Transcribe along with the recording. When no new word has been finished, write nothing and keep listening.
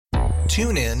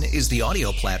TuneIn is the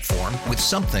audio platform with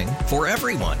something for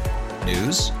everyone.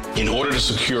 News. In order to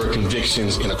secure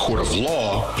convictions in a court of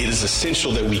law, it is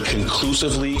essential that we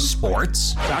conclusively.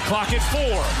 Sports. Shot clock at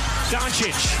 4.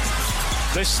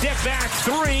 Doncic. The step back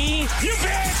 3. You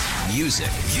bet. Music.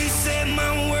 You set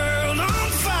my world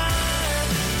on fire.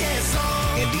 Yes,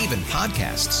 and even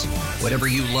podcasts. Whatever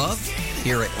you love,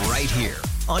 hear it right here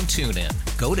on TuneIn.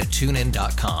 Go to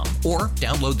TuneIn.com or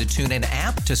download the TuneIn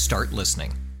app to start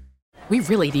listening. We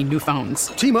really need new phones.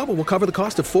 T-Mobile will cover the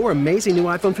cost of 4 amazing new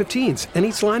iPhone 15s, and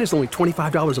each line is only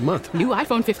 $25 a month. New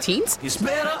iPhone 15s? it's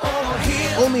better over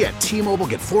here. Only at T-Mobile,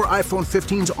 get 4 iPhone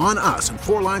 15s on us and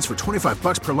 4 lines for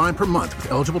 $25 per line per month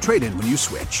with eligible trade-in when you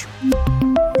switch.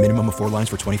 Minimum of 4 lines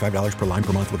for $25 per line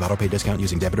per month with autopay discount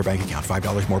using debit or bank account.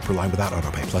 $5 more per line without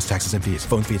autopay, plus taxes and fees.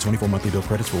 Phone fee at 24 monthly bill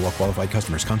credits for well-qualified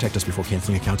customers. Contact us before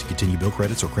canceling account to continue bill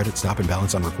credits or credit stop and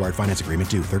balance on required finance agreement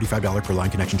due. $35 per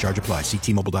line connection charge applies. See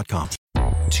T-Mobile.com.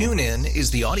 TuneIn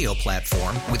is the audio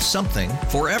platform with something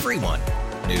for everyone.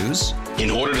 News. In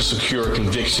order to secure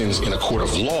convictions in a court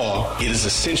of law, it is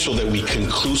essential that we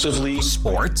conclusively.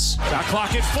 Sports. Shot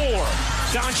clock at 4.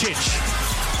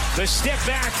 Doncic. The step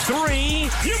back 3.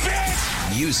 You bet.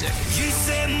 Music. You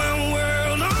set my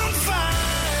world on fire.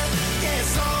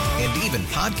 Yes, and even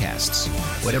podcasts.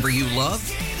 Whatever you love,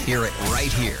 hear it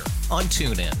right here on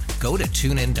TuneIn. Go to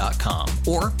TuneIn.com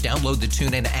or download the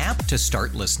TuneIn app to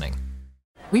start listening.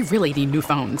 We really need new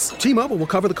phones. T-Mobile will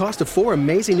cover the cost of 4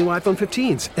 amazing new iPhone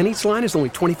 15s, and each line is only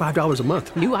 $25 a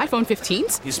month. New iPhone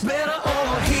 15s? it's better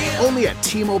over here. Only at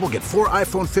T-Mobile, get 4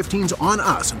 iPhone 15s on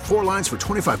us and 4 lines for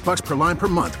 $25 per line per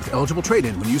month with eligible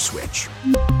trade-in when you switch.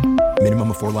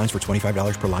 Minimum of 4 lines for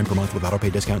 $25 per line per month with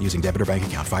autopay discount using debit or bank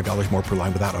account. $5 more per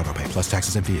line without autopay, plus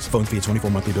taxes and fees. Phone fee at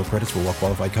 24 monthly bill credits for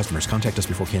well-qualified customers. Contact us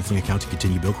before canceling account to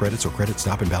continue bill credits or credit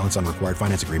stop and balance on required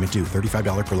finance agreement due.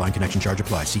 $35 per line connection charge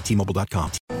applies. See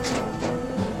T-Mobile.com.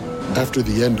 After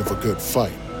the end of a good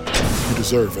fight, you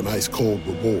deserve an ice-cold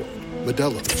reward.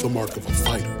 Modelo is the mark of a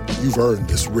fighter. You've earned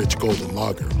this rich golden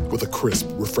lager with a crisp,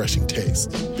 refreshing taste.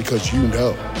 Because you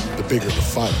know, the bigger the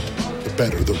fight, the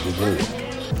better the reward.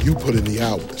 You put in the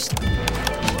hours,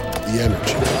 the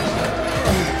energy,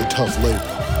 the tough labor.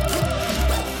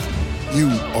 You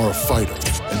are a fighter,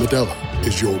 and Modelo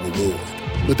is your reward.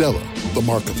 Modelo, the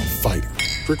mark of a fighter.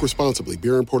 Drink responsibly.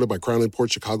 Beer imported by Crown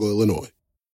Imports, Chicago, Illinois.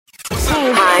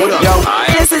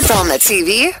 Hi. This is on the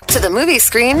TV, to the movie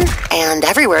screen, and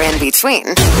everywhere in between.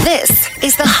 This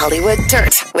is the Hollywood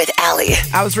Dirt with Allie.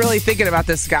 I was really thinking about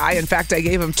this guy. In fact, I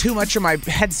gave him too much of my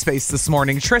headspace this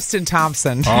morning. Tristan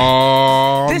Thompson.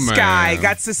 Oh, this man. guy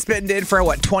got suspended for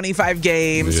 25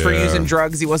 games for using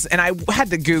drugs. And I had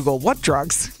to Google what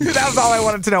drugs. That was all I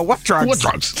wanted to know. What drugs? What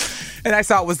drugs? And I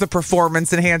saw it was the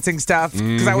performance enhancing stuff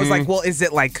because I was like, well, is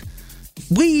it like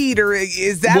weed or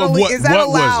is that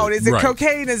allowed? Is it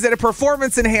cocaine? Is it a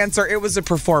performance enhancer? It was a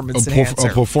performance enhancer.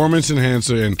 A performance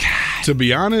enhancer. And to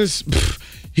be honest,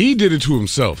 he did it to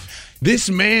himself. This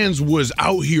man's was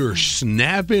out here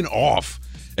snapping off.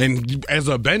 And as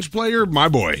a bench player, my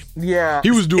boy. Yeah.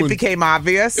 He was doing. It became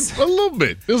obvious. A little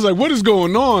bit. It was like, what is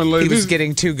going on? Like, he was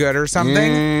getting too good or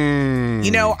something.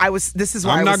 You know, this is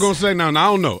why I'm not going to say now. I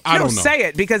don't know. I don't know. Say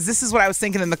it because this is what I was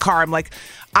thinking in the car. I'm like,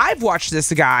 I've watched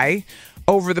this guy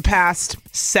over the past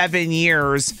 7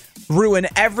 years ruin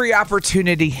every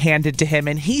opportunity handed to him.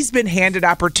 And he's been handed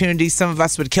opportunities some of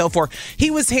us would kill for. He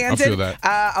was handed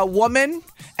a woman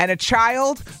and a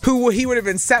child who he would have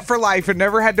been set for life and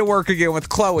never had to work again with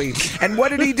Chloe. And what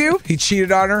did he do? He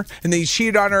cheated on her, and then he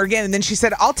cheated on her again. And then she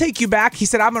said, I'll take you back. He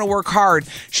said, I'm going to work hard.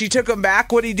 She took him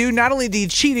back. What did he do? Not only did he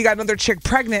cheat, he got another chick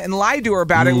pregnant and lied to her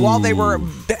about it while they were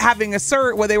having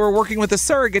while they were working with a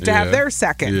surrogate to have their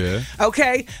second. Yeah.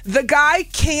 Okay? The guy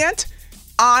can't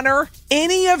honor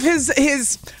any of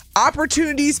his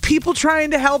opportunities, people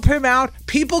trying to help him out,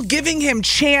 people giving him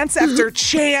chance after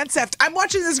chance after. I'm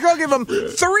watching this girl give him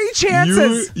 3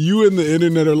 chances. You and the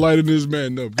internet are lighting this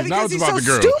man up. Now it's about the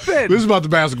girl. Stupid. This is about the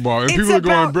basketball. And it's people are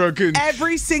going, bro,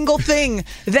 every single thing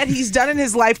that he's done in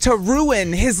his life to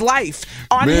ruin his life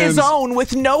on his own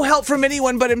with no help from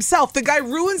anyone but himself. The guy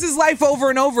ruins his life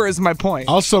over and over is my point.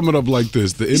 I'll sum it up like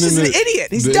this. He's just an idiot.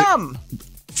 He's dumb.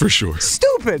 For sure.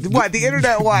 Stupid. What? The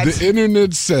internet what? The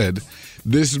internet said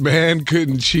this man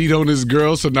couldn't cheat on his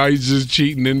girl, so now he's just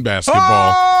cheating in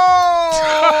basketball.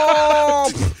 Oh!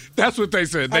 That's what they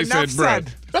said. They said, bro.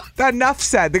 Enough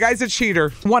said. The guy's a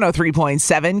cheater.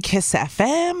 103.7 Kiss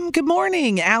FM. Good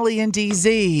morning, Allie and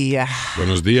DZ.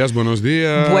 Buenos días, buenos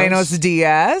días. Buenos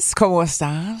días. ¿Cómo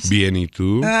estás? Bien, ¿y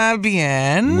tú?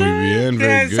 Bien. Muy bien,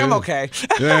 very good. I'm okay.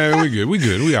 Yeah, we good.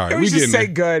 We all right. We just say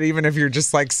good even if you're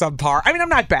just like subpar. I mean, I'm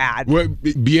not bad. Well,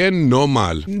 bien, no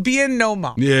mal. Bien, no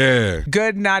mal. Yeah.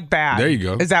 Good, not bad. There you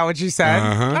go. Is that what you said?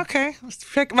 Uh-huh. Okay.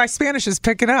 My Spanish is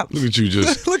picking up. Look at you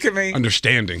just Look at me.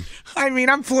 Understanding. I mean,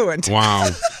 I'm fluent. Wow.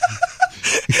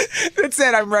 That's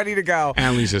it. I'm ready to go.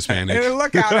 Allie's Hispanic.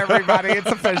 Look out, everybody. It's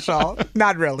official.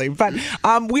 Not really. But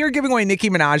we are giving away Nicki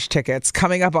Minaj tickets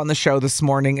coming up on the show this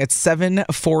morning at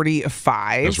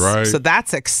 7:45. That's right. So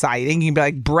that's exciting. You can be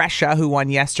like Brescia, who won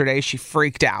yesterday. She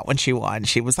freaked out when she won.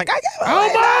 She was like, I got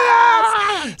my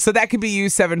God. So that could be you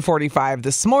 7:45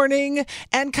 this morning.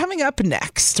 And coming up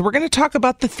next, we're going to talk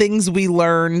about the things we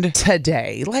learned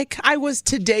today. Like I was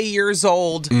today years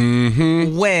old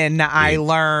when I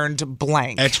learned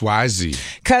blank. XYZ.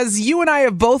 Because you and I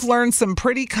have both learned some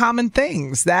pretty common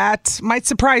things that might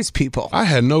surprise people. I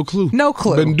had no clue. No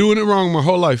clue. Been doing it wrong my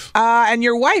whole life. And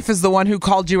your wife is the one who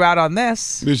called you out on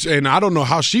this. And I don't know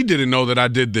how she didn't know that I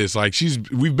did this. Like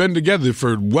we've been together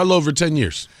for well over 10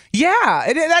 years. Yeah,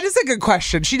 that is a good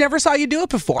question. She never saw you do it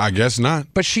before. I guess not.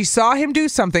 But she saw him do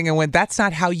something and went, that's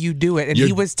not how you do it. And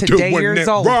he was today doing years it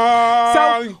old. wrong.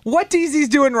 So what DZ's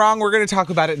doing wrong, we're going to talk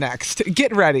about it next.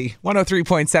 Get ready.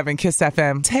 103.7 Kiss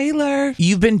FM. Taylor,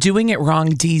 you've been doing it wrong,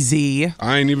 DZ.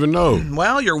 I ain't even know.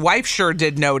 Well, your wife sure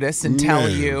did notice and tell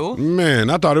you. Man,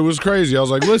 I thought it was crazy. I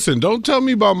was like, listen, don't tell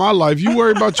me about my life. You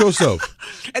worry about yourself.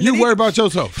 Worry about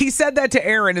yourself. He said that to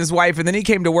Aaron, his wife, and then he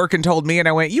came to work and told me, and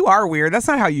I went, you are weird. That's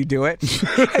not how you do it.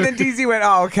 And then DZ went,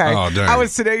 oh, okay. Oh, dang. I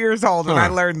was today years old and I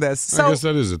learned this. So, I guess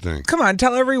that is a thing. Come on,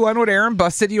 tell everyone what Aaron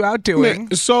busted you out doing.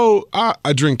 Man, so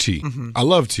I drink tea. I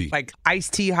love tea. Like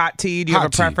iced tea, hot tea? Do you have a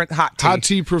preference? Hot tea. Hot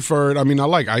tea preferred. I mean, I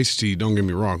like iced tea. Don't get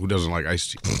me wrong. Who doesn't like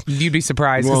iced tea? You'd be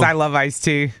surprised because I love iced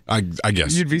tea. I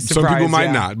guess. You'd be surprised. Some people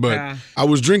might not, but I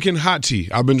was drinking hot tea.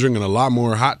 I've been drinking a lot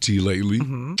more hot tea lately.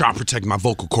 Trying to protect my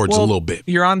vocal cords a little bit.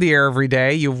 You're on the air every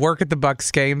day. You work at the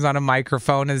Bucks games on a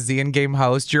microphone as the in-game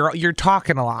host. You're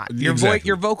talking a lot.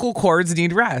 Your vocal cords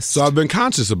need rest. So I've been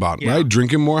conscious about it, right?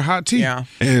 Drinking more hot tea. Yeah.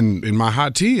 And in my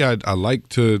hot tea, I like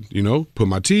to, put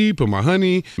my tea, put my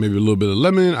honey, maybe a little bit of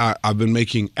lemon. I've been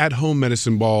making at-home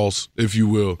medicine balls, if you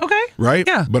will. Okay. Right?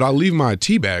 Yeah. But I'll leave my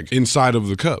tea bag inside of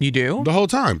the cup. You do? The whole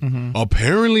time.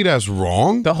 Apparently that's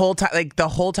wrong. The whole time, like the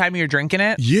whole time you're drinking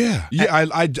it? Yeah. Yeah,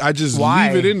 I just Why?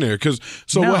 leave it in there.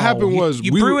 What happened was...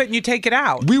 You brew it and you take it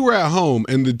out. We were at home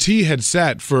and the tea had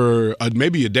sat for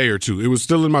maybe a day or two. It was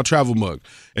still in my travel mug.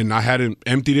 And I hadn't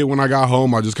emptied it when I got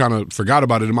home. I just kind of forgot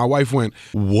about it. And my wife went,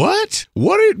 what?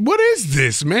 What is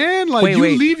this, man? Like,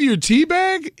 wait. Leave your tea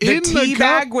bag in the cup? The tea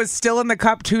bag was still in the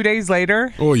cup 2 days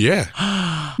later? Oh,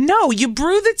 yeah. No, you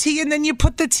brew the tea and then you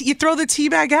you throw the tea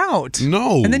bag out.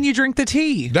 No. And then you drink the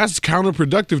tea. That's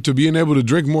counterproductive to being able to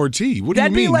drink more tea. What do you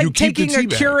mean? That'd be like you keep taking a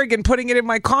Keurig and putting it in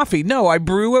my coffee. No, I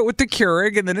brew it with the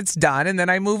Keurig and then it's done and then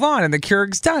I move on and the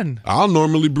Keurig's done. I'll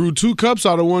normally brew 2 cups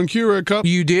out of 1 Keurig cup.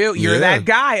 You do? You're that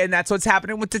guy and that's what's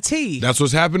happening with the tea. That's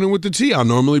what's happening with the tea. I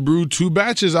normally brew 2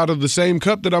 batches out of the same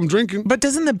cup that I'm drinking. But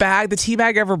doesn't the tea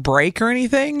bag ever break or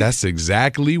anything? That's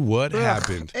exactly what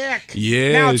happened. Ick.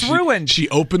 Yeah. Now it's ruined. She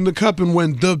opened the cup and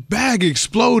when the bag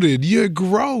exploded, you're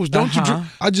gross. Don't you drink?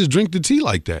 I just drink the tea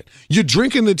like that. You're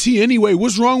drinking the tea anyway.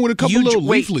 What's wrong with a couple little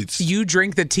leaflets? You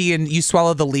drink the tea and you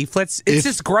swallow the leaflets? It's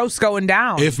just gross going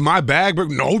down. If my bag broke,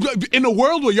 no. In a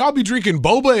world where y'all be drinking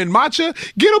boba and matcha,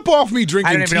 get up off me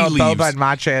drinking tea leaves. I don't even know what boba and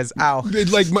matcha is. Ow.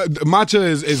 Like matcha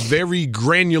is very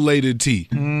granulated tea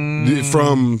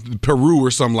from Peru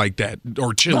or something like that,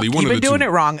 or Chile. Look, one of the two. You've been doing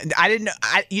it wrong. I didn't know.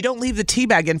 You don't leave the tea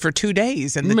bag in for 2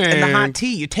 days and the hot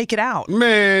tea. You take it out.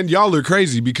 Man, y'all are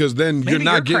crazy because then you're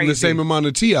not getting the same amount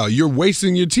of tea out. You're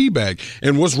wasting your tea bag.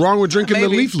 And what's wrong with drinking the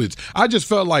leaflets? I just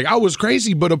felt like I was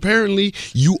crazy, but apparently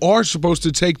you are supposed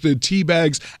to take the tea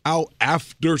bags out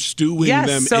after stewing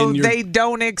them. So they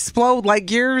don't explode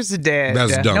like yours did.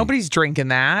 That's dumb. Nobody's drinking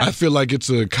that. I feel like it's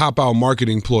a cop-out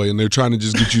marketing ploy and they're trying to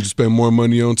just get you to spend more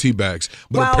money on tea bags.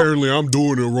 But apparently I'm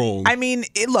doing it wrong. I mean,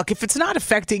 look, if it's not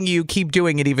affecting you, keep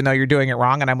doing it even though you're doing it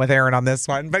wrong. And I'm with Aaron on this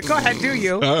one. But go ahead, do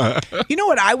you. You know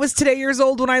what I was today years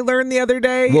old when I learned the other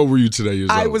day? What were you today years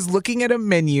old? I was looking at a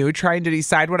menu trying to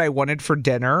decide what I wanted for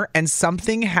dinner and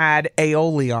something had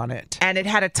aioli on it. And it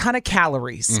had a ton of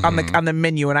calories on the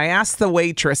menu. And I asked the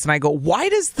waitress and I go, why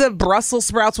does the Brussels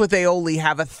sprouts with aioli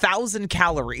have 1,000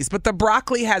 calories, but the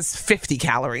broccoli has 50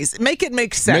 calories? Make it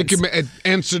make sense.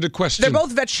 Answer the question. They're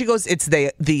both vegetables. she goes, it's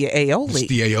the aioli. It's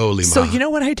the aioli, So Ma. you know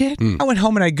what I did? I went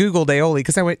home and I Googled aioli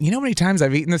because I went, you know how many times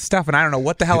I've eaten this stuff and I don't know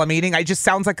what the hell I'm eating? It just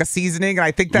sounds like a seasoning and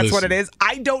I think that's what it is.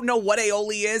 I don't know what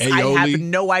aioli is. Aioli, I have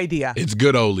no idea. It's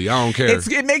good aioli. I don't care.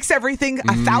 It makes everything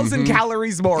 1,000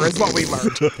 calories more is what we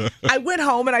learned. I went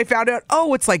home and I found out,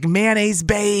 it's like mayonnaise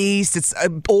based. It's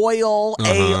oil.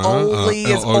 Aioli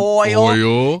is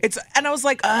oil. And I was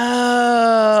like,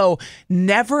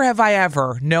 never have I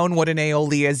ever known what an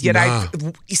aioli is. Yet I've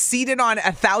seen it on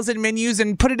 1,000 menus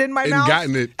and put it in my mouth.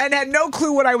 Gotten it. And had no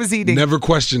clue what I was eating. Never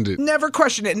questioned it.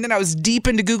 And then I was deep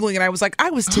into Googling and I was like, I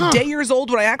was today years old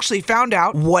when I actually found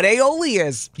out what aioli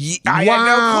is. I had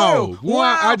no clue.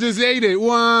 Wow. I just ate it.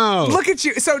 Wow. Look at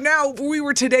you. So now we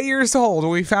were today years old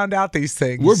when we found out these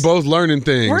things. We're both learning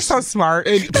things. We're so smart.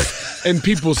 And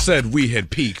people said we had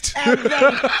peaked. And then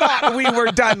thought we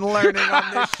were done learning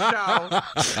on this show.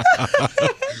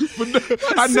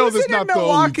 I know that's not the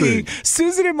only thing.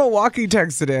 Susan in Milwaukee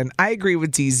texted in, I agree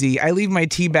with DZ. I leave my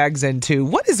tea bags in too.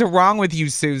 What is wrong with you,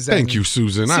 Susan? Thank you,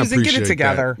 Susan. I appreciate get it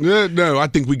together. That. No, I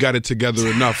think we got it together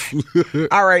enough.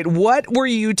 All right. What were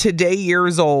you today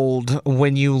years old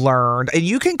when you learned? And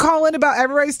you can call in about,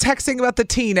 everybody's texting about the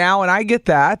tea now, and I get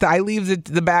that. I leave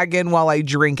the bag in while I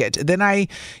drink it. Then I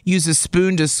use a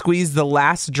spoon to squeeze the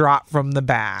last drop from the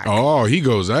bag. Oh, he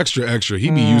goes extra.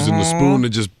 He be using the spoon to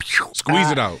just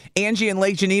squeeze it out. Angie in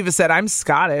Lake Geneva said, I'm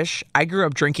Scottish. I grew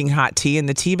up drinking hot tea, and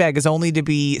the tea bag is only to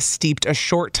be steeped a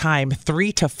short time,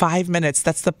 3 to 5 minutes.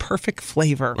 That's the perfect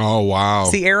flavor. Oh, wow.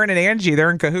 See, Aaron and Angie,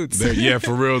 they're in cahoots. Yeah,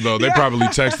 for real, though. They probably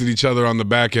texted each other on the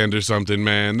back end or something,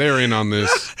 man. They're in on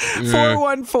this.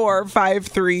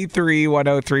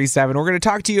 414-533-1037. We're going to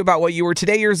talk to you about what you were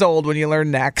today years old when you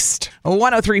learned next.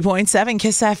 103.7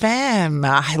 Kiss FM.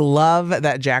 I love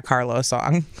that Jack Harlow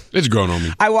song. It's grown on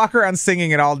me. I walk around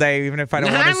singing it all day, even if I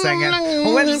don't want to sing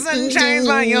it. Whips and chains,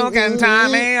 but you can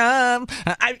tie me up.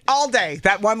 All day.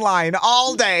 That one line.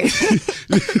 All day.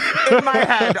 In my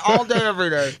head. All day, every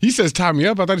day. He says tie me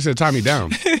up. I thought he said tie me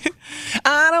down.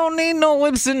 I don't need no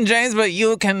whips and chains, but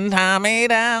you can tie me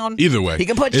down. Either way. He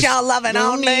can put y'all loving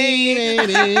on me.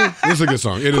 It's a good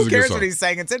song. It is a good song. Who cares what he's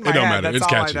saying? It's in my head. It don't matter. That's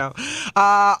it's all catchy.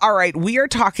 I know. All right. We are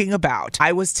talking about,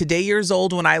 I was today years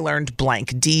old when I learned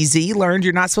blank. DZ learned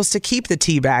you're not supposed to keep the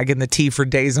tea bag in the tea for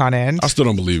days on end. I still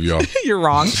don't believe y'all. You're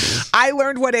wrong. I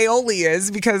learned what aioli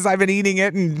is because I've been eating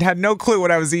it and had no clue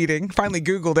what I was eating. Finally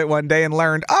Googled it one day and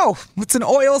learned, it's an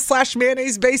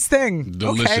oil/mayonnaise based thing.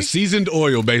 Delicious. Okay. Seasoned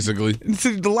oil, basically. It's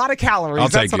a lot of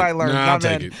calories. That's what I learned. I'll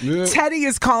take it. Yeah. Teddy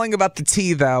is calling about the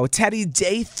tea, though. Teddy,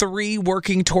 day 3,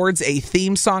 working towards a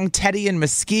theme song. Teddy in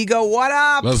Muskego, what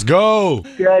up? Let's go.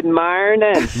 Good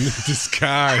morning. This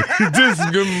guy. Good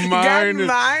morning. Good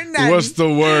morning. What's the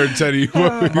word, Teddy?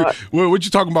 What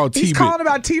you talking about? He's calling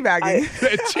about teabagging.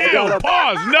 Chill.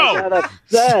 Pause. No. I got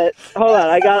upset. Hold on.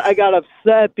 I got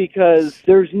upset because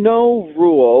there's no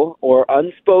rule or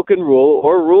unspoken rule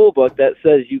or rule book that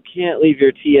says you can't leave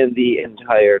your tea in the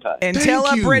entire time. Until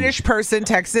a British person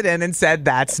texted in and said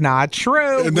that's not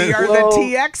true. We are the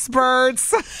tea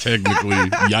experts. Technically,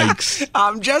 yikes.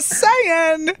 I'm just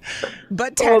saying.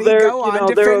 But Teddy, go on,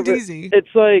 defend DZ. It's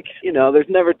like, there's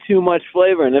never too much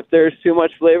flavor. And if there's too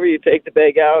much flavor, you take the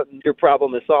bag out and your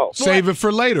problem is solved. Save it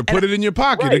for later. Put it in your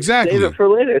pocket. Right, exactly. Save it for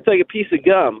later. It's like a piece of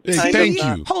gum. Hey, thank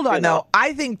you. Hold on, though.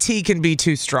 I think tea can be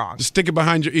too strong. Just stick it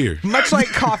behind your ear. Much like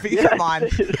coffee. Come on.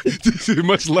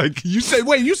 Much like you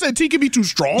said tea can be too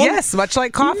strong? Yes, much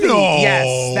like coffee. No,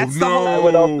 yes, that's the whole. I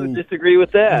would also disagree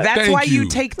with that. That's Thank why you. you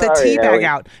take the tea bag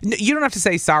out. You don't have to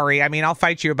say sorry. I mean, I'll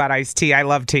fight you about iced tea. I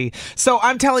love tea. So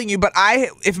I'm telling you, but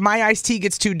if my iced tea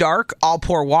gets too dark, I'll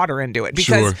pour water into it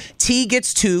because tea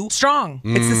gets too strong.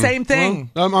 It's the same thing.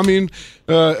 Well, I mean,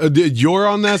 you're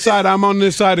on that side. I'm on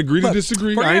this side. Agree to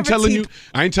disagree. I ain't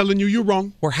telling you you're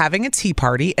wrong. We're having a tea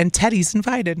party, and Teddy's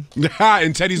invited.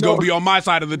 And Teddy's going to be on my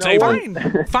side of the table.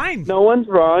 Fine. No one's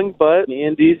wrong, but me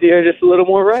and DZ are just a little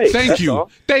more right. Thank you.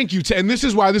 And this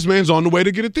is why this man's on the way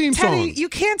to get a theme Teddy, song. you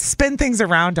can't spin things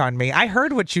around on me. I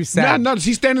heard what you said. No,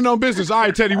 he's standing on business. All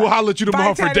right, Teddy, we'll holler at you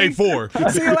tomorrow for day 4.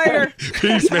 See you later.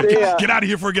 Peace, man. Get out of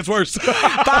here before it gets worse.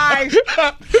 Bye.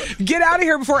 Get out of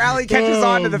here before Allie catches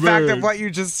on to the fact of what you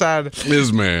just said.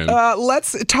 This man.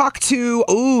 Let's talk to,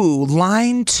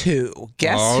 line 2.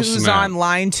 Guess who's on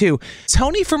line 2?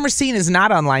 Tony from Racine is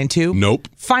not on line 2. Nope.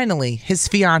 Finally, his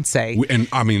fiance. And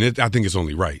I mean, I think it's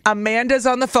only right. Amanda's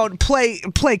on the phone. Play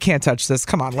Can't Touch This.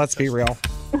 Come on, let's be real.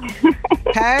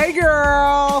 Hey,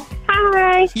 girl.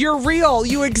 Hi. You're real.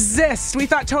 You exist. We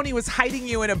thought Tony was hiding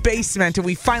you in a basement, and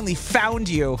we finally found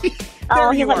you.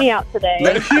 Oh, he let me out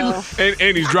today.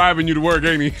 And he's driving you to work,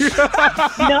 ain't he?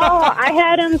 No, I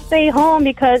had him stay home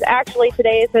because actually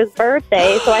today is his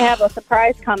birthday, so I have a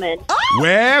surprise coming.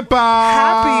 Wepa!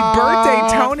 Happy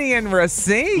birthday, Tony and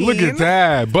Racine. Look at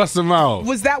that. Bust him out.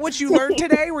 Was that what you learned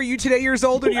today? Were you today years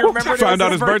old and you remembered Found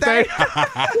out his birthday?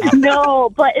 No,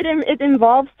 but it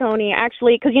involves Tony,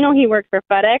 actually, because, you know, he works for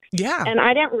FedEx. Yeah. And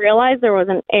I didn't realize there was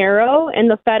an arrow in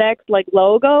the FedEx,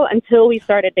 logo until we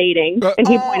started dating, and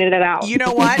he pointed it out. You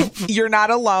know what? You're not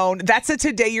alone. That's a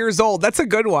today years old. That's a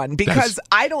good one because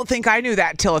I don't think I knew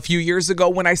that till a few years ago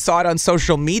when I saw it on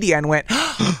social media and went,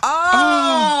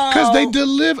 oh. Because they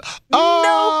deliver.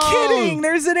 No kidding.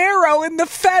 There's an arrow in the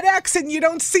FedEx and you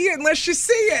don't see it unless you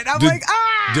see it. I'm like,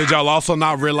 Did y'all also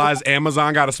not realize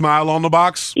Amazon got a smile on the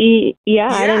box? Yeah,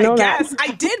 I didn't know that. I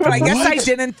did, but I guess I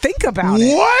didn't think about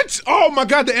it. What? Oh, my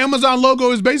God. The Amazon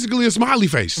logo is basically a smiley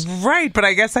face. Right, but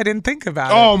I guess I didn't think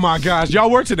about it. Oh, my gosh. Y'all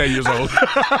were today years old.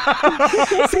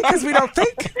 See, because we don't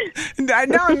think. And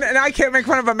I can't make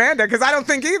fun of Amanda because I don't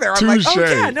think either. I'm like, oh,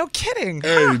 yeah, no kidding.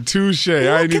 Hey, touche.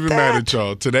 I ain't even mad at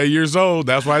y'all. Today years old.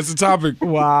 That's why it's a topic.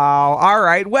 Wow. All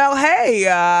right. Well, hey,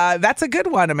 that's a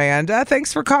good one, Amanda.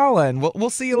 Thanks for calling. We'll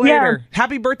see you later. Yeah.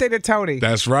 Happy birthday to Tony.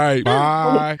 That's right.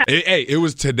 Bye. Hey, it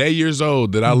was today years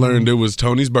old that I learned it was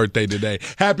Tony's birthday today.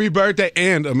 Happy birthday.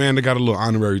 And Amanda got a little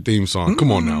honorary theme song.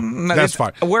 Come on now. That's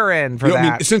fine. We're in for that.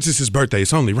 I mean, since it's his birthday,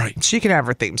 it's only right. She can have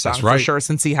her theme song. That's right. For sure,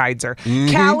 since he hides her.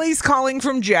 Callie's calling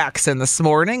from Jackson this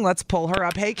morning. Let's pull her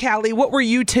up. Hey, Callie, what were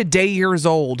you today years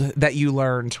old that you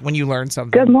learned when you learned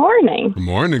something? Good morning. Good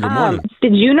morning. Good morning.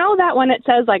 Did you know that when it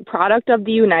says product of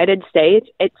the United States,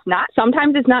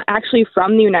 sometimes it's not actually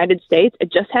from the United States.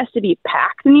 It just has to be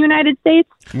packed in the United States.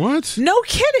 What? No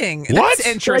kidding. What? That's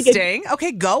interesting.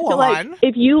 Okay, go on.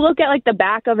 If you look at the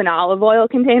back of an olive oil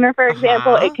container, for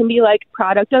example, it can be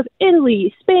product of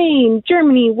Italy, Spain,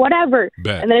 Germany, whatever.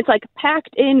 Bet. And then it's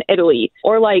packed in Italy.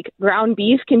 Or ground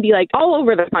beef can be all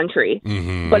over the country.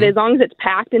 But as long as it's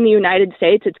packed in the United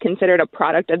States, it's considered a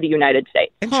product of the United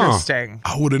States. Interesting.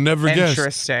 I would have never guessed.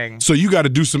 Interesting. So you got to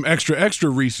do some extra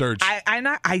research.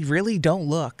 I really don't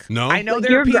look. No? I know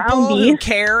there are people who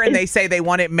care and they say they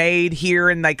want it made here,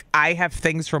 and I have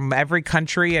things from every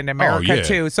country in America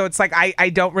too. So it's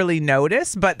I don't really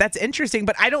notice, but that's interesting.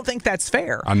 But I don't think that's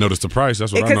fair. I noticed the price.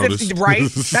 That's what I noticed. Right?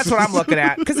 That's what I'm looking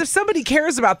at. Because if somebody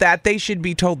cares about that, they should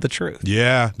be told the truth.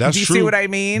 Yeah, that's true. Do you see what I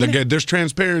mean? There's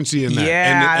transparency in that.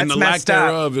 Yeah, and the lack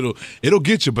thereof, it'll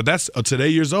get you. But that's today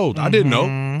years old. I didn't know.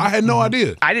 I had no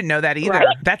idea. I didn't know that either.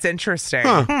 Right? That's interesting.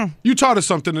 You taught us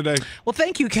something today. Well,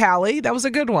 thank you, Callie. That was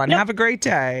a good one. Yep. Have a great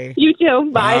day. You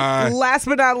too. Bye. Last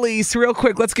but not least, real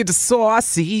quick, let's get to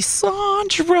Saucy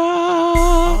Sandra.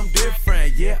 I'm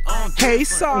different, yeah. Hey,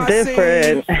 Saucy.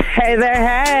 Different. Hey there,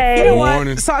 hey. You know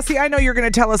what, Saucy, I know you're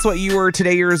going to tell us what you were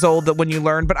today years old when you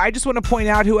learned, but I just want to point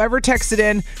out, whoever texted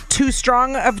in, too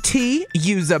strong of tea,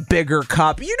 use a bigger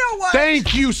cup. You know what?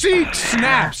 Thank you. See?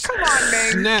 Snaps. Come on,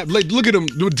 man. Snap. Look at him.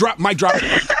 Mic drop.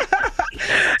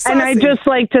 And I just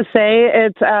like to say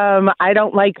it's I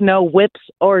don't like no whips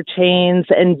or chains,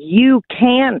 and you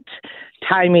can't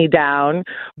tie me down,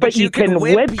 but you can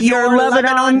whip your lovin'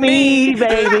 on me,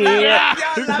 baby. Our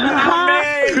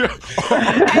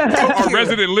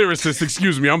resident lyricist,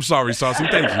 excuse me. I'm sorry, Saucy.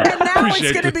 Thank you. And now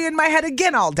it's going to be in my head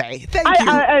again all day. Thank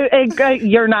you.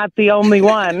 You're not the only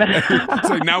one.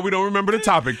 Now we don't remember the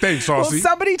topic. Thanks, Saucy. Well,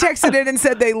 somebody texted in and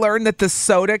said they learned that the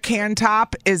soda can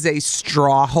top is a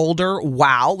straw holder.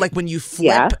 Wow. When you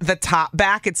flip the top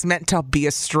back, it's meant to be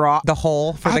a straw, the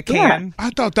hole for the can. I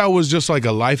thought that was just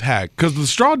a life hack because the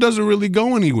straw doesn't really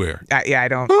go anywhere. Yeah, I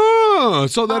don't. Oh,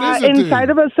 so that is inside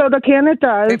of a soda can, it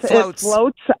does. It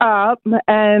floats up,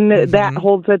 and that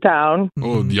holds it down.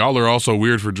 Oh, y'all are also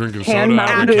weird for drinking Can soda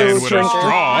out of a can with a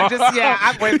straw.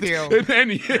 I'm with you.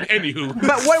 Anywho.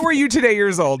 But what were you today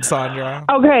years old, Sandra?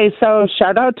 Okay, so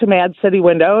shout out to Mad City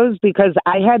Windows because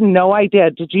I had no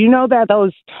idea. Did you know that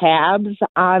those tabs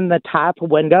on the top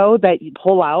window that you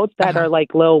pull out that are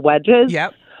like little wedges?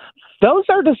 Yep. Those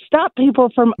are to stop people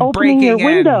from opening your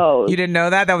windows. You didn't know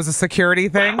that? That was a security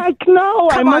thing? Heck no.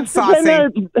 Come on, Saucy.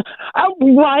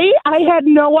 Right? I had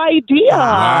no idea.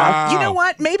 Wow. You know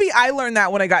what? Maybe I learned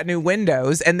that when I got new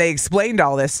windows and they explained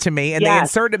all this to me and they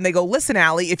inserted them. They go, listen,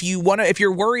 Allie, if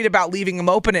you're worried about leaving them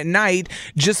open at night,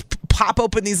 just pop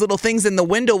open these little things and the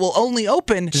window will only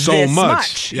open so this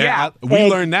much. Yeah. We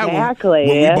learned that when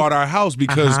we bought our house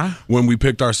because when we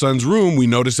picked our son's room, we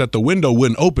noticed that the window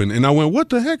wouldn't open. And I went, what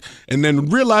the heck? And then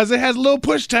realized it has little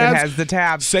push tabs. It has the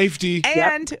tabs. Safety.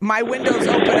 And my windows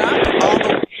open up all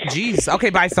the... Jeez. Okay,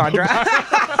 bye, Sandra.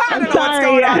 I don't know what's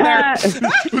going on there.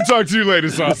 We'll talk to you later,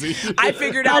 Saucy. I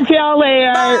figured out. Talk to y'all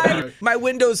later. My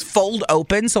windows fold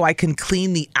open so I can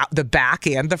clean the back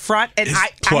and the front. And I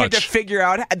had to figure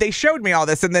out. They showed me all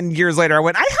this, and then years later I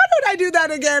went, how did I do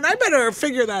that again? I better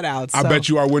figure that out. So. I bet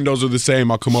you our windows are the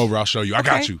same. I'll come over. I'll show you. I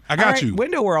got you. I got you.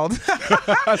 Window World.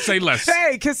 Say less.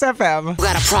 Hey, Kiss FM.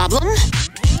 Got a problem?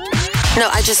 No,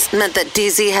 I just meant that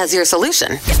DZ has your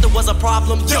solution. If there was a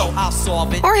problem, yo, I'll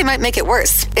solve it. Or he might make it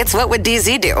worse. It's What Would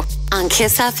DZ Do on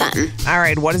Kiss FM. All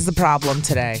right, what is the problem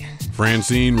today?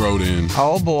 Francine wrote in.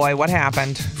 Oh, boy, what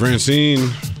happened? Francine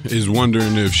is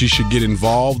wondering if she should get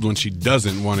involved when she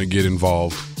doesn't want to get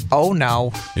involved. Oh,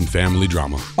 no. In family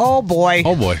drama. Oh, boy.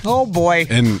 Oh, boy. Oh, boy.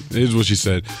 And here's what she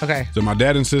said. Okay. So my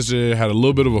dad and sister had a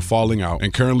little bit of a falling out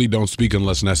and currently don't speak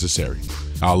unless necessary.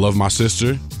 I love my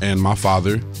sister and my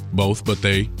father both, but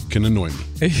they can annoy me.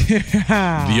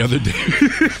 The other day.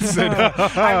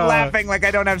 I'm laughing like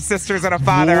I don't have sisters and a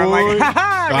father.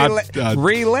 I'm like,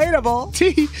 relatable.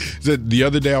 Said the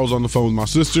other day I was on the phone with my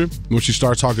sister when she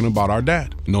started talking about our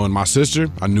dad. Knowing my sister,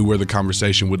 I knew where the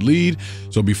conversation would lead.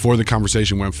 So before the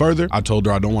conversation went further, I told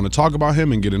her I don't want to talk about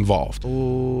him and get involved.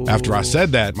 Ooh. After I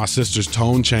said that, my sister's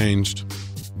tone changed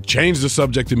the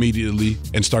subject immediately,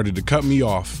 and started to cut me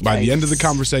off. By the end of the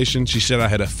conversation, she said I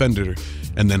had offended her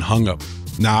and then hung up.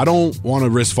 Now, I don't want to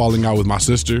risk falling out with my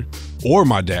sister or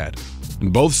my dad.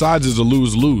 And both sides is a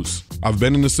lose-lose. I've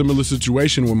been in a similar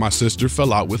situation where my sister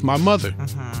fell out with my mother.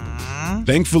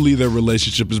 Thankfully, their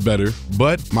relationship is better,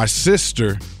 but my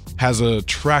sister has a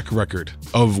track record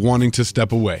of wanting to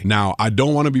step away. Now, I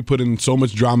don't want to be put in so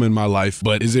much drama in my life,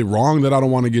 but is it wrong that I don't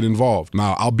want to get involved?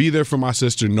 Now, I'll be there for my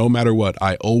sister no matter what.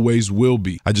 I always will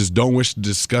be. I just don't wish to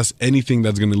discuss anything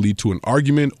that's going to lead to an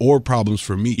argument or problems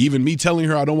for me. Even me telling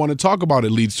her I don't want to talk about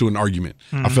it leads to an argument.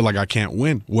 I feel like I can't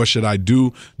win. What should I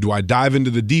do? Do I dive into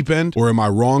the deep end, or am I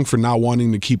wrong for not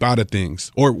wanting to keep out of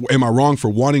things? Or am I wrong for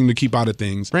wanting to keep out of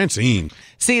things? Francine.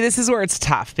 See, this is where it's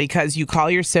tough because you call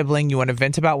your sibling, you want to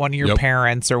vent about one of your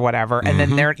parents or whatever, and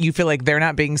then you feel like they're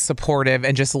not being supportive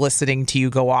and just listening to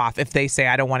you go off if they say,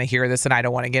 I don't want to hear this and I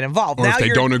don't want to get involved. Or now if they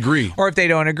don't agree. Or if they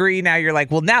don't agree, now you're like,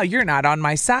 well, now you're not on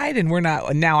my side and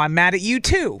now I'm mad at you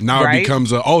too. Now right? It becomes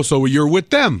so you're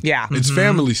with them. Yeah. It's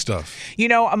family stuff. You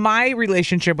know, my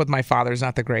relationship with my father is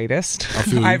not the greatest.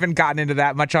 I haven't gotten into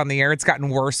that much on the air. It's gotten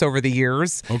worse over the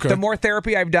years. Okay. The more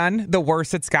therapy I've done, the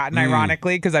worse it's gotten,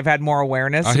 ironically, because I've had more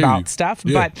awareness about stuff.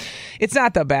 Yeah. But it's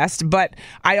not the best. But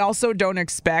I also don't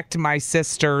expect my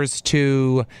sisters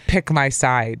to pick my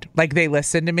side. Like, they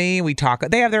listen to me. We talk.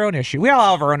 They have their own issue. We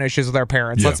all have our own issues with our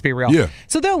parents. Let's be real. Yeah.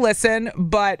 So they'll listen,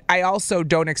 but I also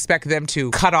don't expect them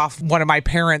to cut off one of my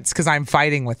parents because I'm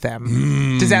fighting with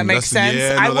them. Does that make sense?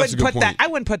 Yeah, no, I wouldn't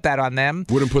put that on them.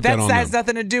 Wouldn't put that on them. That has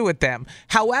nothing to do with them.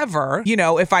 However, you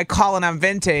know, if I call and I'm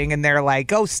venting and they're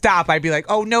like, "Oh, stop," I'd be like,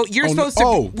 "Oh no, you're supposed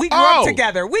to. We grew up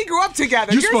together. We grew up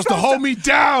together. You're supposed to hold me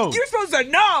down. You're supposed to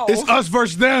know. It's us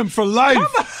versus them for life."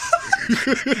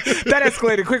 That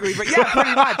escalated quickly, but yeah,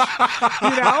 pretty much.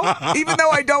 You know, even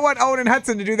though I don't want Owen and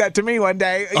Hudson to do that to me one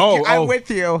day, I'm with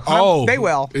you. They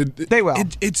will. They will.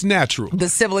 It's natural. The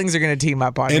siblings are going to team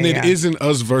up on and me. And it isn't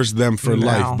us versus them for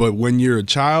life. But when you're a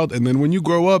child, and then when you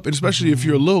grow up, and especially if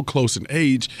you're a little close in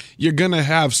age, you're gonna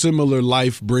have similar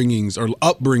life bringings or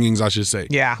upbringings, I should say.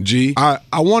 Yeah. G, I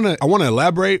wanna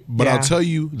elaborate, but I'll tell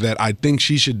you that I think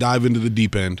she should dive into the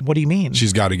deep end. What do you mean?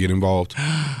 She's got to get involved.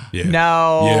 Yeah.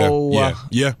 No.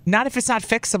 Yeah. Not if it's not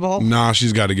fixable. Nah,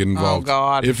 she's got to get involved. Oh,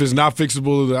 God. If it's not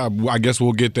fixable, I guess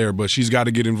we'll get there, but she's got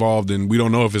to get involved, and we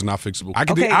don't know if it's not fixable. I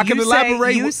can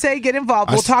elaborate. You say get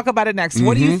involved. We'll talk about it next.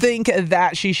 What do you think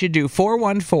that she should do?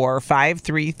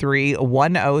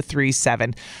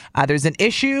 414-533-1037. There's an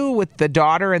issue with the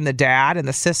daughter and the dad, and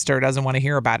the sister doesn't want to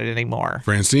hear about it anymore.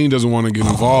 Francine doesn't want to get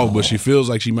involved, but she feels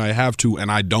like she might have to,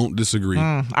 and I don't disagree.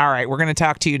 All right, we're going to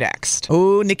talk to you next.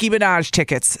 Oh, Nicki Minaj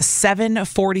tickets,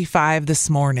 7:45 this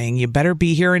morning. You better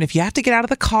be here, and if you have to get out of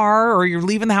the car or you're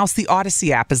leaving the house, the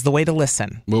Odyssey app is the way to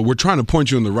listen. Well, we're trying to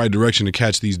point you in the right direction to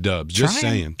catch these dubs. Just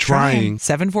saying. Trying.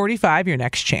 7:45, your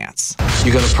next chance.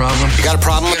 You got a problem? You got a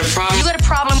problem? You got a problem? You got a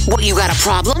problem? What, you got a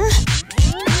problem?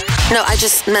 No, I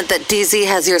just meant that DZ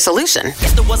has your solution.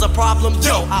 If there was a problem,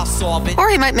 yo, I'll solve it. Or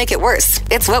he might make it worse.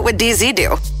 It's What Would DZ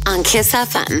Do on Kiss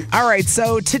FM. All right,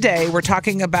 so today we're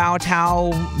talking about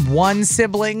how one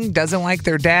sibling doesn't like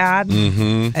their dad,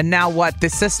 and now what? The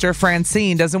sister,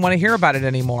 Francine, doesn't want to hear about it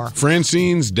anymore.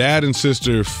 Francine's dad and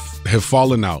sister have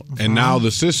fallen out, and now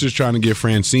the sister's trying to get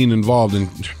Francine involved, and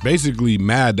basically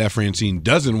mad that Francine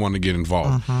doesn't want to get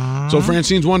involved. So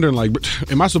Francine's wondering, like,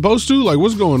 am I supposed to? Like,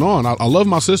 what's going on? I love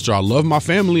my sister. I love my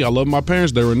family. I love my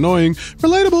parents. They're annoying,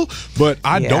 relatable, but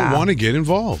I don't want to get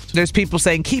involved. There's people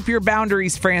saying, keep your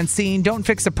boundaries, Francine. Don't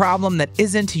fix a problem that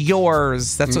isn't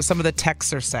yours. That's what some of the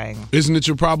texts are saying. Isn't it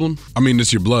your problem? I mean,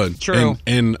 it's your blood. True.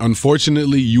 And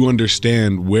unfortunately, you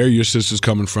understand where your sister's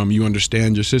coming from. You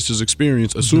understand your sister's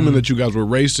experience, assuming that you guys were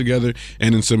raised together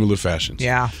and in similar fashions.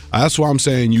 Yeah. That's why I'm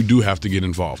saying you do have to get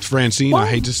involved. Francine, I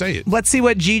hate to say it. Let's see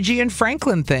what Gigi and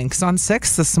Franklin thinks on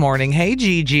 6 this morning. Hey,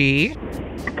 Gigi.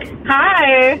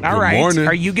 Hi. All right. morning.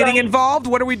 Are you getting involved?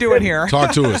 What are we doing here?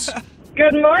 Talk to us.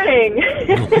 Good morning.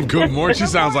 Good morning. She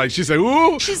sounds like, she said,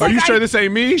 ooh, are you sure this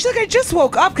ain't me? She's like, I just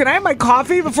woke up. Can I have my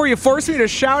coffee before you force me to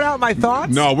shout out my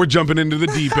thoughts? No, we're jumping into the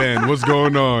deep end. What's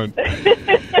going on?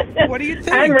 What do you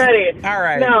think? I'm ready. All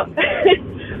right. Now,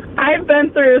 I've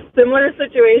been through similar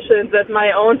situations with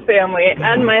my own family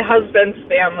and my husband's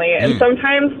family. And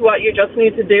sometimes what you just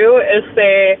need to do is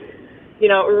say,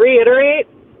 reiterate,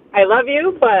 I love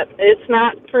you, but it's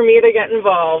not for me to get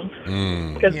involved.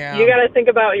 Because you got to think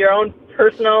about your own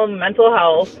personal mental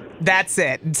health. That's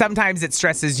it. Sometimes it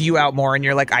stresses you out more, and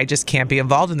you're like, I just can't be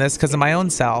involved in this because of my own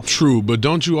self. True, but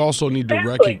don't you also need to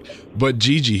recognize? But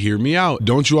Gigi, hear me out.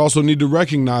 Don't you also need to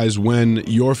recognize when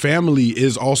your family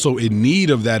is also in need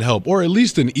of that help, or at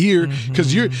least an ear?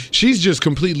 Because she's just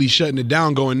completely shutting it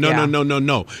down, going,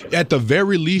 no. At the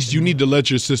very least, you need to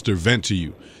let your sister vent to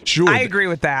you. Sure, I agree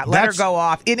with that. Let her go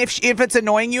off. And if it's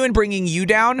annoying you and bringing you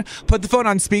down, put the phone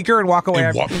on speaker and walk away.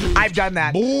 I've done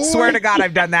that. Swear to God,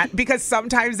 I've done that. Because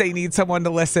sometimes they need someone to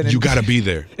listen. You got to be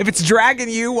there. If it's dragging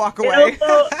you, walk away.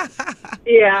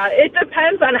 It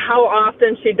depends on how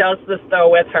often she does this,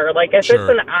 though, with her. Like, if it's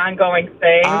an ongoing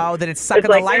thing. Oh, then it's sucking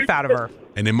the life out of her.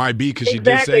 And it might be because she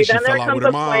did say she fell out with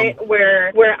her mom. Then there comes a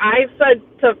point where I've said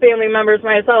to family members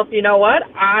myself, you know what?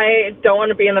 I don't want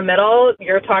to be in the middle.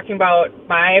 You're talking about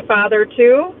my father,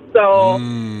 too. So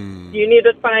you need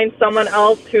to find someone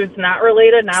else who's not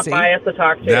related, not biased to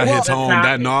talk to. That hits home.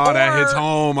 That hits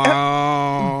home.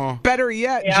 Oh. Better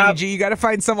yet, Gigi, you got to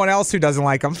find someone else who doesn't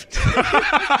like him.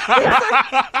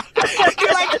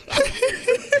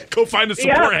 Go find a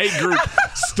support hate group.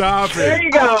 Stop it. There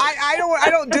you go. I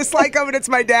don't dislike him, and it's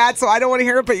my dad, so I don't want to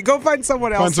hear it. But you go find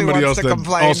someone else who wants to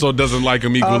complain. Also doesn't like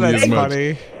him equally as much.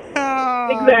 Funny.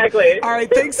 Exactly. All right.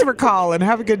 Thanks for calling.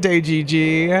 Have a good day,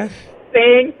 Gigi.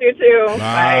 Thanks, you too.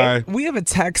 Bye. We have a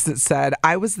text that said,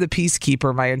 I was the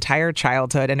peacekeeper my entire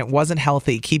childhood, and it wasn't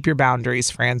healthy. Keep your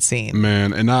boundaries, Francine.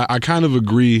 Man, and I kind of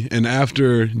agree. And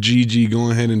after Gigi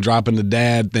going ahead and dropping the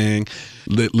dad thing,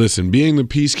 listen, being the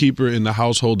peacekeeper in the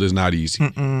household is not easy.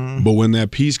 But when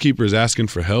that peacekeeper is asking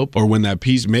for help, or when that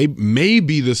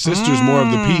maybe the sister's more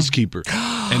of the peacekeeper.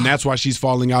 And that's why she's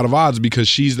falling out of odds, because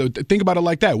think about it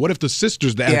like that. What if the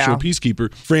sister's the actual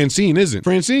peacekeeper? Francine isn't.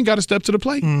 Francine got to step to the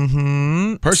plate.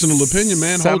 Personal opinion,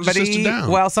 man. Hold your sister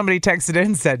down. Well, somebody texted in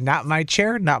and said, not my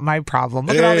chair, not my problem.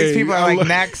 Look at all these people are like,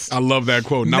 next. I love that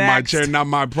quote. Not my chair, not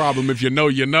my problem. If you know,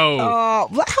 you know. How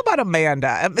about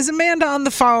Amanda? Is Amanda on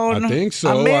the phone? I think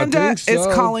so. Amanda is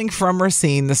calling from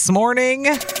Racine this morning.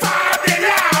 Turn down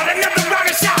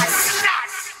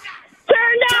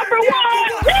for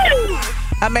 1, 2.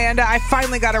 Amanda, I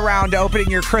finally got around to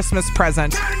opening your Christmas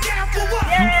present.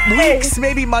 Weeks,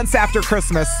 maybe months after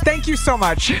Christmas. Thank you so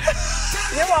much. You're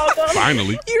welcome.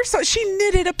 Finally. She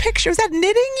knitted a picture. Is that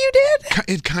knitting you did?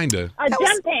 It kind of.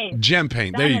 Gem paint. Gem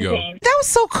paint. There you go. That was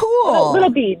so cool.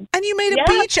 Little bead. And you made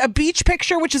a beach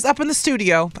picture, which is up in the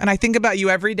studio. And I think about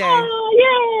you every day.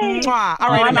 Oh, yay. Mwah. All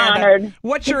right, I'm Amanda, honored.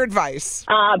 what's your advice?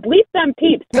 Bleep them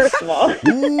peeps, first of all.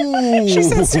 She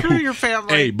said, screw your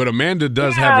family. Hey, but Amanda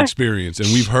does have experience, and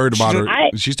we've heard about her.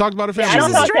 She's talked about her family. I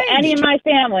don't talk to any of my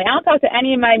family. I don't talk to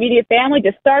any of my immediate family.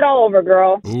 Just start all over,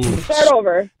 girl. Start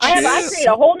over. I created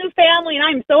a whole new family, and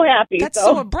I'm so happy. That's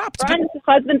so abrupt. Friends,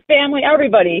 husband, family,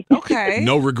 everybody. Okay.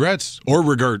 No regrets or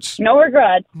regrets. No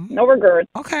regrets. No regrets.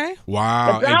 Okay.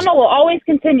 Wow. The drama will always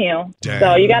continue. Dang.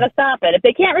 So you got to stop it. If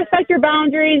they can't respect your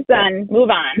boundaries, then move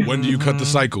on. When do you cut the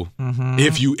cycle?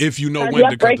 If you know when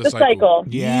to break cut the cycle.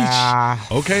 Yeah.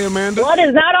 Okay, Amanda. Blood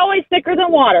is not always thicker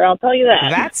than water. I'll tell you that.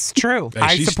 That's true. Hey,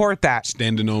 I support that.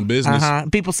 Standing on business.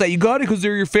 People say you got it because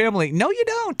they're your family. No, you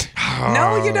don't.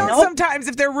 No, you don't. Nope. Sometimes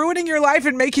if they're ruining your life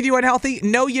and making you unhealthy,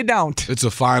 no, you don't. It's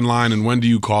a fine line, and when do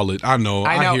you call it? I know.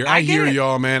 I hear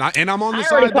y'all, man. And I'm on the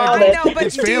side that I know, but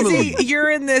it's family. Dizzy, you're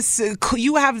in this.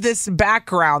 You have this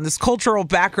background, this cultural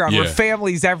background where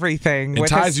family's everything. And with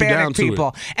time ties you down Hispanic to it.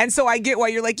 people. And so I get why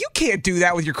you're like, you can't do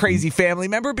that with your crazy family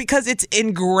member because it's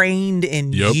ingrained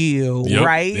in you,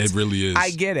 right? It really is.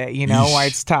 I get it. You know why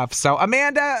it's tough. So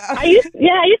Amanda, I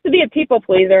used to be a people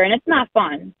pleaser, and it's not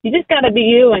fun. You just got to be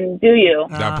you and do you.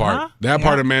 That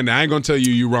part, Amanda. I ain't gonna tell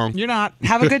you wrong. You're not.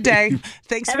 Have a good day.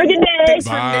 Thanks Have a good day. Thanks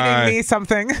for knitting me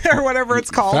something or whatever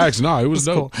it's called. Facts. No, it was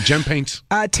dope. Cool. Gem paints.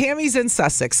 Tammy's in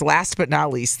Sussex. Last but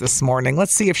not least this morning.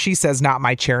 Let's see if she says not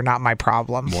my chair, not my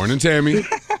problem. Morning, Tammy.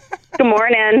 Good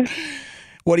morning.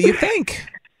 What do you think?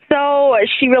 So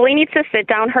she really needs to sit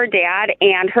down her dad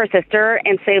and her sister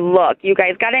and say, look, you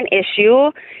guys got an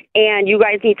issue and you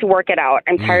guys need to work it out.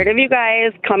 I'm tired of you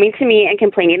guys coming to me and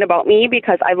complaining about me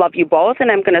because I love you both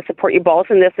and I'm going to support you both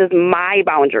and this is my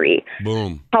boundary.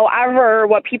 Boom. However,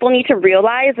 what people need to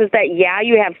realize is that, yeah,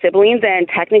 you have siblings and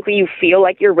technically you feel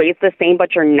like you're raised the same,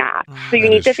 but you're not. So you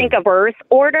need to think of birth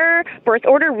order. Birth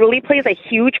order really plays a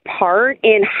huge part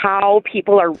in how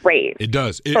people are raised. It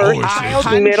does. It First always child,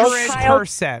 does. middle child.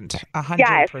 100%.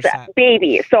 Yes,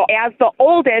 baby. So as the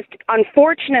oldest,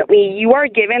 unfortunately, you are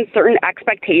given certain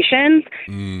expectations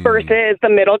versus the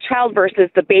middle child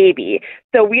versus the baby.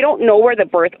 So we don't know where the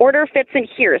birth order fits in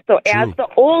here. So as the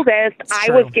oldest, I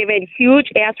was given huge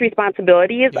ass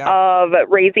responsibilities of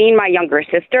raising my younger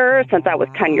sister since I was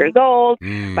 10 years old,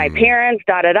 my parents,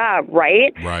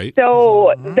 right? Right.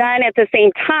 So then at the same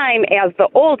time, as the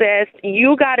oldest,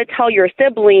 you got to tell your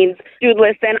siblings, dude,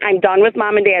 listen, I'm done with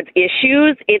mom and dad's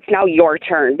issues. It's now your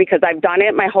turn because I've done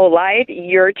it my whole life.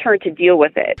 Your turn to deal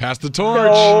with it. Pass the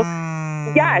torch. So,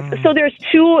 yes. So there's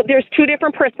two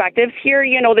different perspectives here.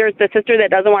 You know, there's the sister that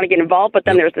doesn't want to get involved, but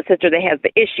then there's the sister that has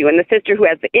the issue. And the sister who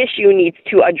has the issue needs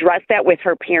to address that with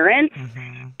her parents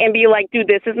and be like, dude,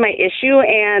 this is my issue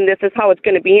and this is how it's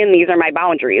going to be and these are my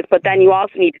boundaries. But then you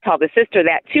also need to tell the sister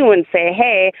that too and say,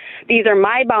 hey, these are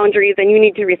my boundaries and you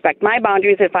need to respect my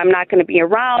boundaries. If I'm not going to be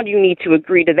around, you need to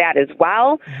agree to that as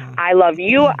well. I love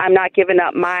you. I'm not giving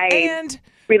up my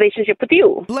relationship with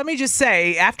you. Let me just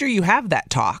say, after you have that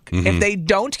talk, if they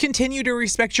don't continue to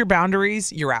respect your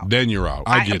boundaries, you're out. Then you're out.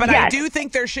 I get but that. I do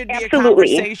think there should be a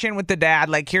conversation with the dad.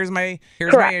 Like, here's my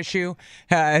issue.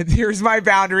 Here's my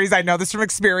boundaries. I know this from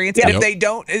experience. And if they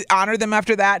don't honor them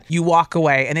after that, you walk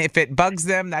away. And if it bugs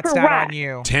them, that's not on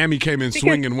you. Tammy came in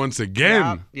swinging once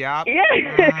again. Yeah.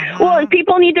 Well, and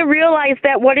people need to realize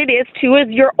that what it is, too, is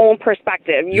your own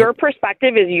perspective. Your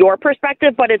perspective is your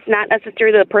perspective, but it's not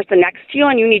necessarily the person next to you,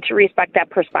 and you need to respect that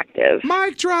perspective.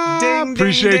 Mic drop.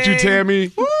 Appreciate you,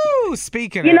 Tammy. Woo!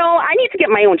 Speaking You know, I need to get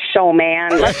my own show,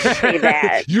 man. Let's just say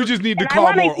that. You just need to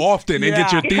call more often and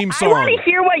get your theme song. I want to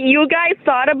hear what you guys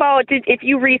thought about if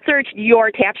you researched your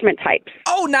attachment types.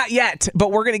 Oh, not yet,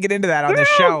 but we're going to get into that on this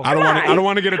show. I don't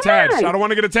want to get attached. I don't want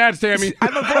to get attached, Tammy.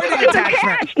 I'm avoiding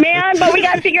attachment. Man, but we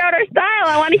got to figure out our style.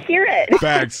 I want to hear it.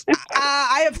 Facts.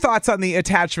 I have thoughts on the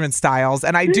attachment styles,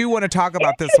 and I do want to talk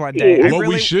about this one day. What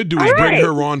we should do is bring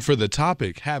her on for the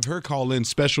topic. Have her call in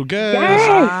special guest.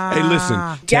 Yes. Hey,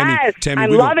 listen, Tammy. Yes, Tammy,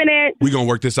 I'm loving it. We're going to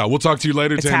work this out. We'll talk to you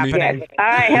later, Tammy. Yes. All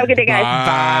right. Have a good day, guys.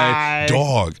 Bye.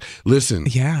 Dog. Listen.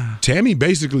 Yeah. Tammy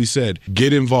basically said,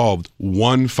 get involved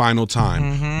one final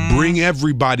time. Bring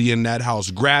everybody in that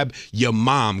house. Grab your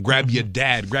mom. Grab your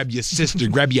dad. Grab your sister.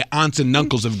 Grab your aunts and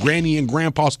uncles. If granny and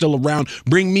grandpa still around,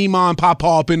 bring me, mom, papa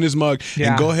up in this mug.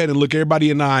 And go ahead and look everybody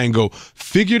in the eye and go,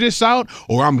 figure this out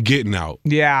or I'm getting out.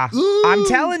 Yeah. Ooh. I'm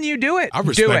telling you, do it. I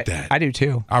respect that. I do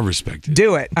too. I respect it.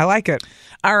 Do it. I like it.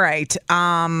 All right.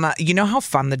 You know how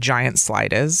fun the giant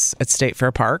slide is at State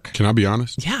Fair Park? Can I be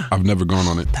honest? Yeah. I've never gone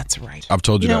on it. That's right. I've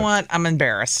told you that. You know what? I'm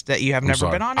embarrassed that you have never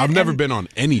been on it. I've never been on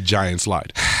any giant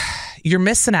slide. You're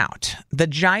missing out. The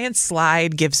giant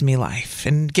slide gives me life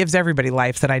and gives everybody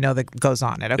life that I know that goes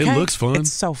on it. Okay? It looks fun.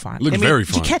 It's so fun. It looks very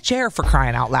fun. You catch air for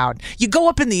crying out loud. You go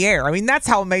up in the air. I mean, that's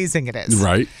how amazing it is.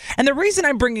 Right. And the reason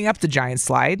I'm bringing up the giant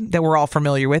slide that we're all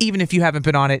familiar with, even if you haven't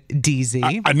been on it,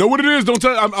 DZ. I know what it is. Don't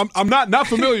tell. I'm not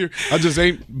familiar. I just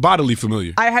ain't bodily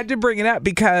familiar. I had to bring it up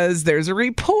because there's a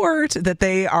report that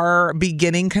they are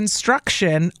beginning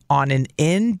construction on an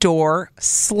indoor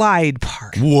slide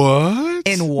park. What?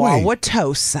 In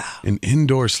Wauwatosa. An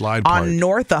indoor slide park. On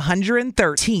North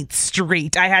 113th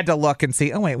Street. I had to look and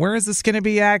see, oh, wait, where is this going to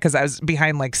be at? Because I was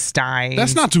behind, like, Stein.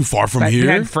 That's not too far from here.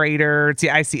 Behind Freighter.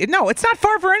 Yeah, I see it. No, it's not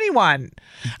far for anyone.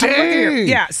 Dang.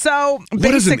 Yeah, so basically.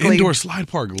 What does an indoor slide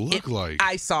park look like?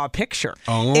 I saw a picture.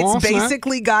 Oh, it's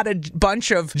basically got a bunch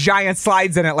of giant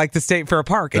slides in it, like the State Fair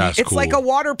Park. And it's cool. like a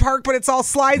water park, but it's all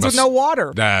slides with no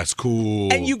water. That's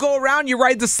cool. And you go around, you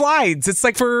ride the slides. It's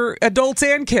like for adults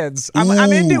and kids. I'm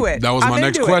into it. it. That was my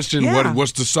next question. Yeah.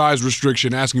 What's the size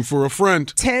restriction? Asking for a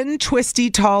friend. 10 twisty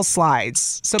tall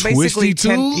slides. So basically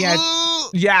 10,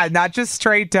 yeah, not just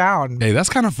straight down. Hey, that's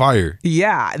kind of fire.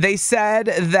 Yeah, they said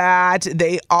that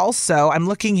they also, I'm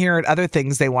looking here at other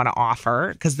things they want to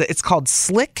offer because it's called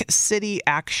Slick City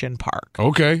Action Park.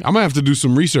 Okay, I'm going to have to do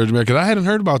some research, man, because I hadn't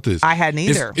heard about this. I hadn't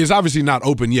either. It's obviously not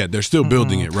open yet. They're still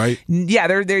building it, right? Yeah,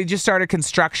 they just started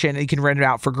construction and you can rent it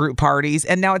out for group parties.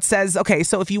 And now it says, okay,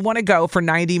 so if you want to go for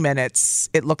 90 minutes,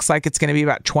 it looks like it's going to be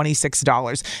about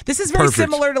 $26. This is very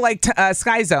similar to like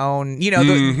Sky Zone, you know,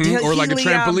 or like a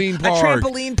trampoline park. A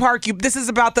trampoline park. This is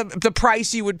about the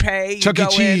price you would pay. Chuck E.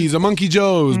 Cheese, a Monkey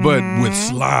Joe's, but with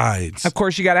slides. Of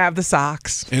course, you got to have the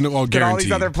socks. And all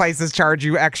these other places charge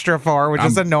you extra for, which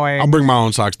is annoying. I'll bring my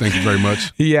own socks. Thank you very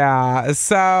much. Yeah.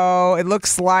 So it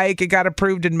looks like it got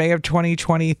approved in May of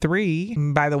 2023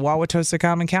 by the Wauwatosa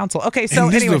Common Council. Okay, so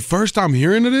this is the first I'm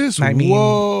hearing of this? I mean,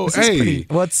 whoa. Hey.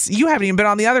 You haven't even been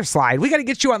on the other slide. We got to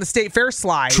get you on the State Fair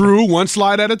slide. True. One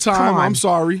slide at a time. I'm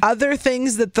sorry. Other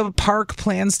things that the park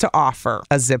plans to offer.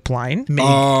 A zip line.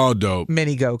 Dope.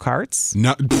 Mini go-karts.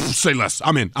 No, say less.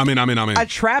 I'm in. A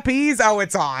trapeze. Oh,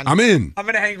 it's on. I'm in. I'm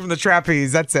going to hang from the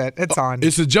trapeze. That's it. It's on.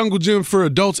 It's a jungle gym for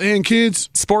adults and kids.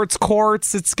 Sports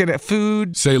courts. It's going to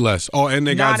food. Say less. Oh, and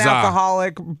they got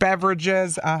non-alcoholic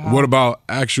beverages. What about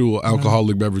actual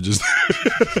alcoholic beverages?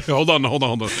 Hold on.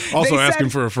 Also asking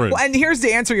for a friend. Well, and here's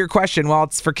to answer your question. Well,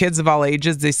 it's for kids of all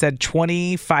ages. They said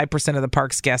 25% of the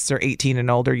park's guests are 18 and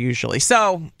older usually.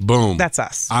 So, boom. That's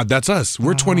us. That's us.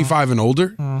 We're 25 and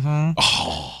older.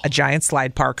 Oh. A giant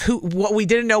slide park. What we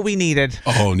didn't know we needed.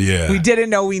 Oh, yeah. We didn't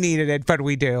know we needed it, but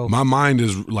we do. My mind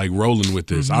is like rolling with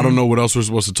this. I don't know what else we're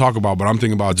supposed to talk about, but I'm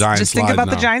thinking about giant slides. Just think about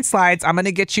the giant slides. I'm going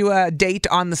to get you a date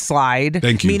on the slide.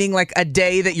 Thank you. Meaning like a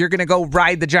day that you're going to go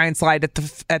ride the giant slide at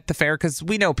the fair because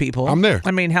we know people. I'm there.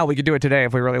 I mean, hell, we could do it today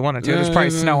if we really wanted to. There's probably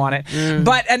snow on it.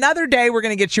 But another day, we're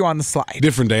going to get you on the slide.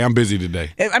 Different day. I'm busy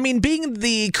today. I mean, being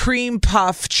the cream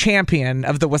puff champion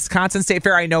of the Wisconsin State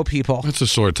Fair, I know people. That's a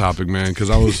sore topic, man, because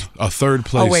I was a third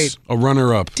place, a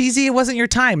runner-up. DZ, it wasn't your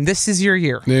time. This is your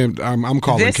year. Yeah, I'm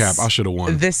calling Cap. I should have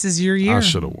won. This is your year. I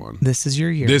should have won. This is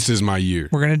your year. This is my year.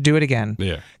 We're going to do it again.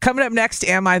 Yeah. Coming up next,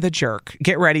 Am I the Jerk?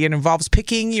 Get ready. It involves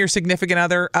picking your significant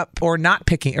other up or not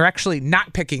picking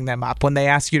them up when they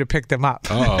ask you to pick them up.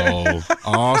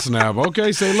 Oh, snap.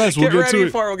 Okay, say less. We'll get to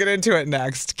it. We'll get into it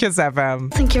next. Kiss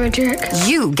FM. Think you're a jerk?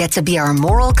 You get to be our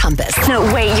moral compass. No,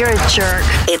 wait, you're a jerk.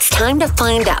 It's time to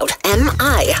find out, am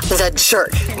I the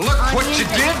jerk? Look what you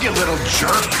did, you little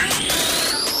jerk.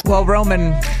 Well,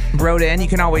 Roman wrote in. You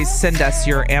can always send us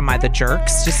your Am I the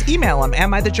Jerks. Just email him,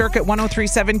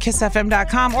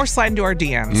 amithejerk@1037kissfm.com, or slide into our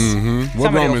DMs.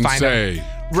 What Roman say?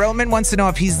 Roman wants to know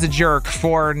if he's the jerk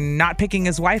for not picking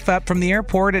his wife up from the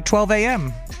airport at 12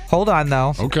 a.m. Hold on,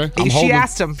 though. Okay, She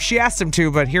asked him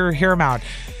to, but hear him out. He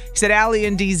said, Allie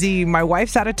and DZ, my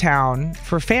wife's out of town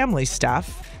for family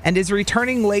stuff and is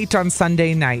returning late on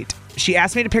Sunday night. She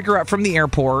asked me to pick her up from the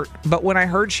airport, but when I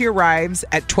heard she arrives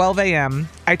at 12 a.m.,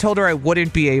 I told her I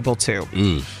wouldn't be able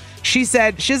to. She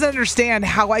said she doesn't understand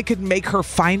how I could make her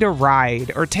find a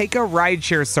ride or take a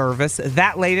rideshare service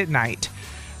that late at night.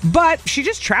 But she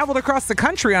just traveled across the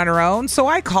country on her own, so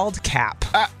I called Cap.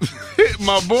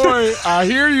 My boy, I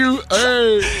hear you.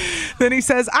 Hey. Then he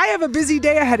says, I have a busy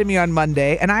day ahead of me on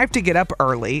Monday, and I have to get up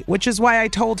early, which is why I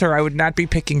told her I would not be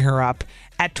picking her up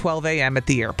at 12 a.m. at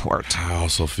the airport. I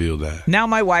also feel that. Now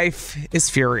my wife is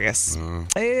furious.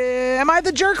 Am I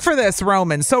the jerk for this,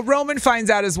 Roman? So Roman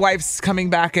finds out his wife's coming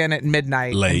back in at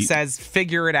midnight late and says,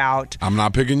 figure it out. I'm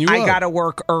not picking you up. I got to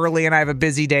work early and I have a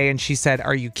busy day. And she said,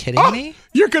 are you kidding me?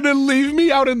 You're going to leave me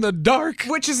out in the dark?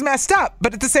 Which is messed up.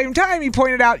 But at the same time, he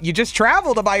pointed out, you just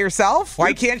traveled by yourself.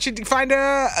 Why can't you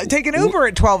take an Uber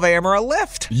at 12 a.m. or a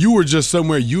Lyft? You were just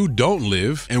somewhere you don't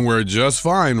live and we're just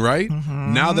fine, right?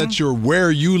 Now that you're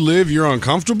where you live, you're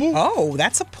uncomfortable? Oh,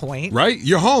 that's a point. Right?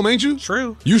 You're home, ain't you?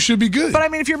 True. You should be good. But I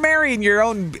mean, if you're married and your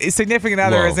own significant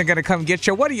other isn't going to come get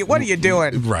you, what are you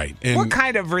doing? Right. And what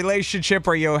kind of relationship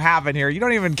are you having here? You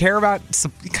don't even care about...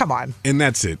 Come on. And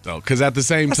that's it, though. Because at the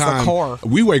same time, the core.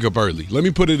 We wake up early. Let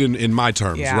me put it in my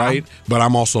terms, right? But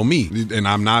I'm also me. And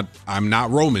I'm not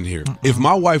Roman here. If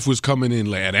my wife was coming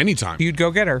in at any time... You'd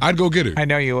go get her. I'd go get her. I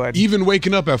know you would. Even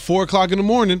waking up at 4 o'clock in the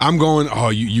morning, I'm going,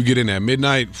 you get in at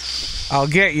midnight... I'll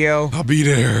get you. I'll be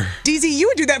there. DZ, you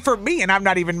would do that for me, and I'm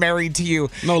not even married to you.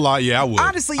 No lie, yeah, I would.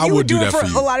 Honestly, I you would do it for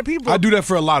you. a lot of people. I do that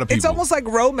for a lot of people. It's almost like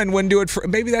Roman wouldn't do it for.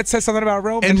 Maybe that says something about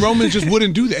Roman. And Roman just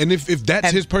wouldn't do that. And if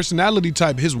that's his personality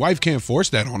type, his wife can't force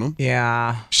that on him.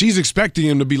 Yeah. She's expecting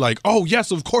him to be like, oh,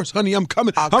 yes, of course, honey, I'm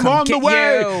coming. I'm come on the get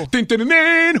way.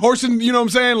 you. Horse and, you know what I'm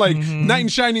saying? Like, knight in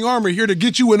shining armor here to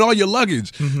get you and all your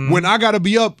luggage. When I got to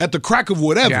be up at the crack of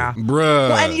whatever. Yeah. Bruh.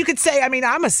 Well, and you could say, I mean,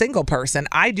 I'm a single person.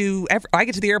 I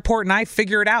get to the airport and I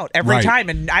figure it out every time.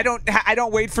 And I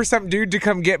don't wait for some dude to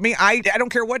come get me. I don't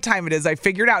care what time it is. I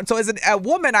figure it out. And so as a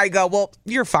woman, I go, well,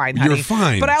 you're fine, honey. You're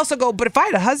fine. But I also go, but if I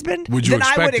had a husband, then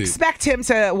I would expect him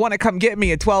to want to come get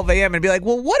me at 12 a.m. and be like,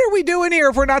 well, what are we doing here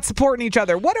if we're not supporting each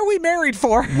other? What are we married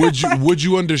for? Would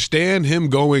you understand him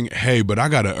going, hey, but I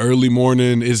got an early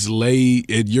morning. It's late.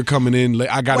 You're coming in late.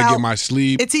 I got to get my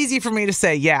sleep. It's easy for me to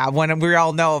say, yeah, when we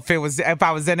all know if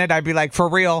I was in it, I'd be like, for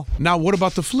real. Now, what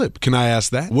about the flip? Can I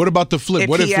ask that? What about the flip?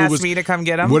 If he asked me to come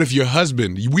get him? What if your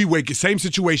husband, same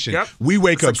situation. Yep. We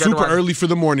wake up super early for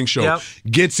the morning show, Yep.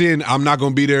 gets in, I'm not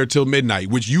going to be there till midnight,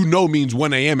 which means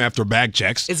 1 a.m. after bag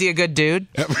checks. Is he a good dude?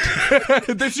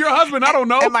 That's your husband. I don't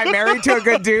know. Am I married to a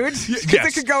good dude? Because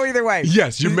it could go either way.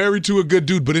 Yes, you're married to a good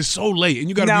dude, but it's so late and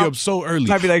you got to be up so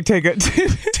early. I'd be like, take it.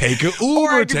 Take an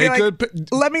Uber.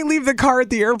 Let me leave the car at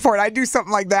the airport. I do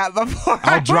something like that before.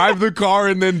 I'll drive the car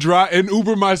and then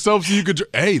Uber myself so you could.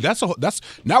 Hey, that's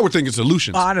now we're thinking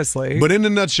solutions. Honestly. But in a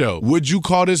nutshell, would you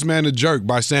call this man a jerk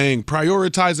by saying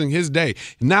prioritizing his day?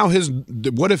 Now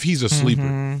what if he's a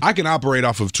sleeper? I can operate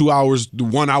off of 2 hours,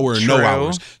 1 hour, and no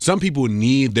hours. Some people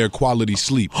need their quality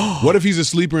sleep. What if he's a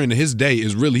sleeper and his day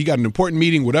is he got an important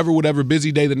meeting, whatever,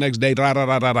 busy day the next day,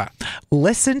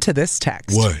 Listen to this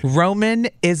text. What? Roman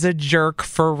is a jerk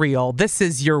for real. This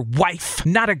is your wife,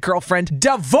 not a girlfriend.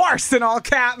 Divorce in all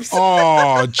caps.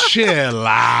 Oh, chill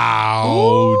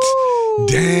out. Ooh.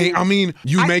 Dang. I mean,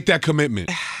 you make that commitment,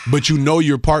 but you know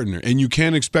your partner, and you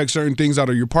can't expect certain things out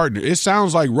of your partner. It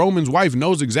sounds like Roman's wife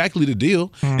knows exactly the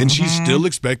deal, and she's still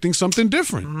expecting something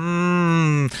different.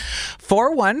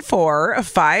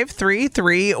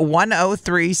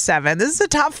 414-533-1037. This is a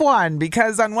tough one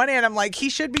because on one hand, I'm like, he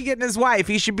should be getting his wife.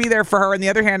 He should be there for her. On the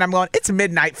other hand, I'm going, it's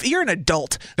midnight. You're an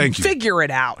adult. Thank you. Figure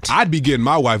it out. I'd be getting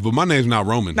my wife, but my name's not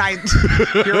Roman.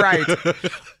 You're right.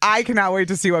 I cannot wait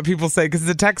to see what people say because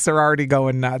the texts are already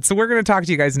going nuts. So we're going to talk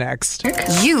to you guys next.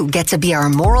 You get to be our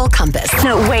moral compass.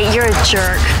 No, wait, you're a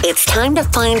jerk. It's time to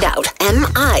find out, am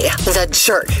I the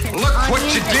jerk? Look what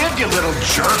you did, you little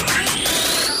jerk.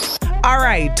 All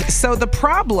right, so the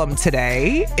problem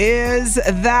today is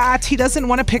that he doesn't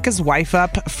want to pick his wife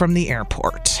up from the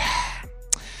airport.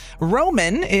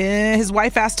 Roman, his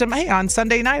wife asked him, hey, on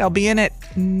Sunday night, I'll be in at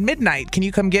midnight. Can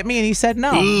you come get me? And he said,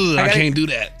 no. I can't do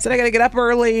that. Said, I got to get up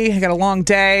early. I got a long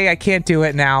day. I can't do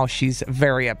it now. She's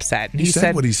very upset. He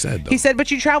said what he said, though. He said, but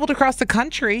you traveled across the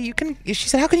country. She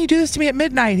said, how can you do this to me at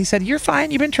midnight? He said, you're fine.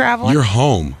 You've been traveling. You're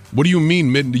home. What do you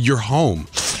mean you're home?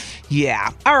 Yeah.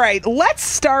 All right. Let's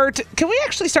start. Can we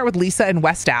actually start with Lisa in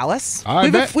West Dallas?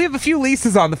 We have a few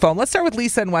Lisas on the phone. Let's start with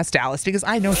Lisa in West Dallas because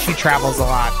I know she travels a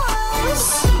lot.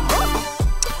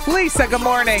 Lisa, good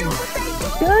morning.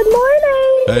 Good morning.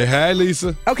 Hey,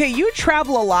 Lisa. Okay, you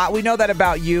travel a lot. We know that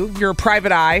about you. You're a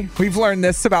private eye. We've learned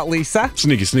this about Lisa.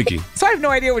 Sneaky. So I have no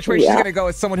idea which way she's going to go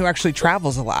as someone who actually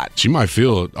travels a lot. She might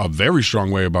feel a very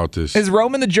strong way about this. Is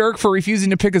Roman the jerk for refusing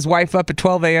to pick his wife up at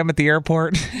 12 a.m. at the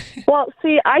airport? Well,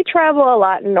 see, I travel a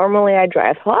lot and normally I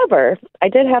drive. However, I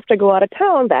did have to go out of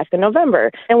town back in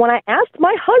November. And when I asked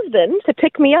my husband to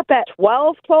pick me up at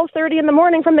 12:30 in the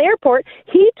morning from the airport,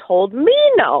 he told me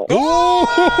no.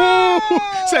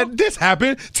 Oh, said this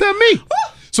happened to me.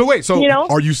 So wait,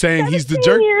 are you saying he's the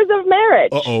jerk? 17 years of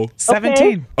marriage. Uh-oh.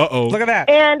 17. Uh-oh. Look at that.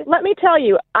 And let me tell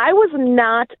you, I was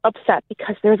not upset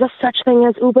because there's a such thing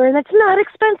as Uber and it's not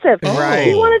expensive. Right.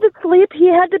 He wanted to sleep. He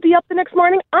had to be up the next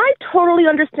morning. I totally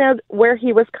understand where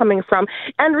he was coming from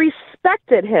and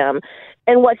respected him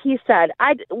and what he said.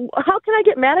 How can I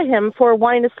get mad at him for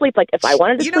wanting to sleep? Like, if I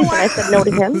wanted to sleep and I said no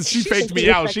to him. She faked me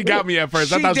out. She got me at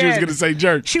first. I thought she was going to say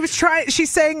jerk.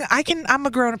 She's saying, I'm a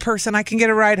grown person. I can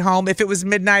get a ride home. If it was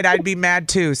midnight, I'd be mad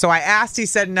too. So I asked, he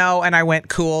said no, and I went,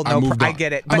 cool. I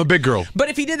get it. I'm a big girl. But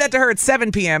if he did that to her at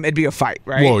 7 p.m., it'd be a fight,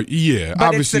 right? Well, yeah. But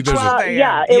obviously, it's the 12 a.m.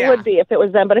 Yeah, it would be if it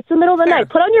was them. But it's the middle of the night.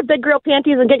 Put on your big girl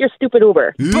panties and get your stupid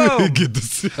Uber. Boom.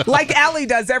 Like Allie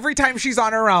does every time she's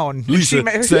on her own.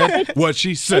 Lisa said what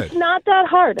she said. It's not that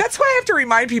hard. That's why I have to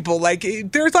remind people, like,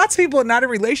 there's lots of people not in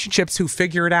relationships who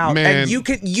figure it out. Man.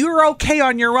 And you're okay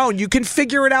on your own. You can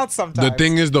figure it out sometimes. The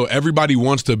thing is, though, everybody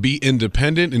wants to be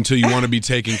independent until you want to be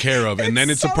taken care of. And then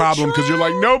it's a problem because you're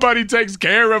like, nobody takes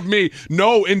care of me.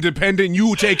 No, independent,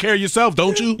 you take care of yourself,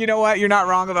 don't you? You know what? You're not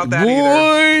wrong about that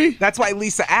either. That's why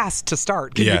Lisa asked to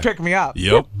start. Can you pick me up?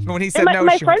 Yep. When he said and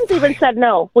my friends even said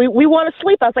no. We want to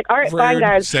sleep. I was like, all right, fine,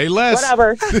 guys. Say less.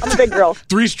 Whatever. I'm a big girl.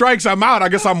 3 strikes, I'm out. I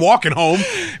guess I'm walking home.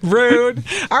 Rude.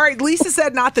 All right, Lisa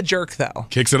said not the jerk, though.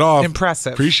 Kicks it off.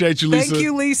 Impressive. Appreciate you, Lisa. Thank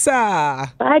you,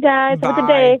 Lisa. Bye, guys. Bye. Have a good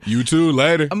day. You too.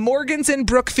 Later. Morgan's in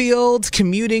Brookfield,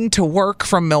 commuting to work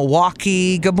from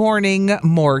Milwaukee. Good morning,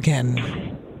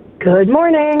 Morgan. Good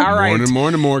morning. All right.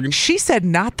 Morning, Morgan. She said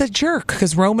not the jerk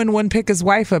because Roman wouldn't pick his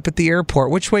wife up at the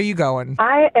airport. Which way you going?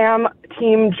 I am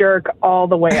team jerk all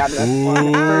the way on this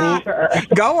one, for sure.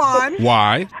 Go on.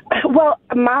 Why? Well,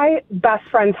 my best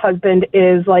friend's husband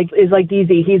is like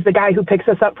DZ. He's the guy who picks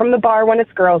us up from the bar when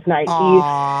it's girls' night.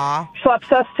 Aww. He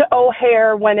schleps us to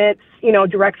O'Hare when it's,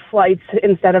 direct flights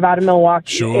instead of out of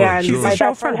Milwaukee. Sure, and sure. my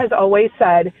best friend has always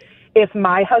said, if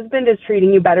my husband is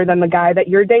treating you better than the guy that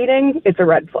you're dating, it's a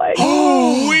red flag.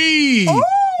 Oh-wee! Shout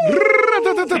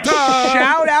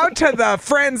out to the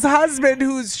friend's husband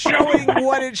who's showing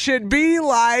what it should be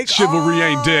like. Chivalry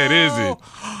ain't dead, is it?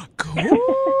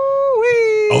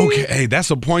 Okay, hey,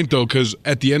 that's a point, though, because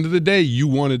at the end of the day, you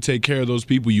want to take care of those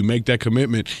people. You make that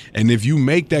commitment. And if you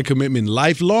make that commitment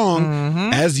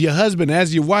lifelong, as your husband,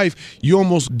 as your wife, you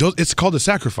almost, it's called a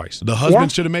sacrifice. The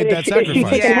husband should have made that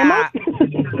sacrifice.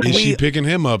 Is she picking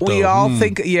him up, though? We all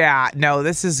think, no,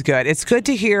 this is good. It's good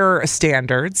to hear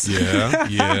standards.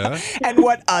 Yeah. And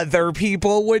what other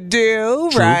people would do,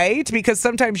 True. right? Because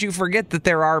sometimes you forget that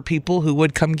there are people who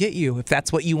would come get you. If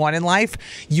that's what you want in life,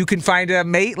 you can find a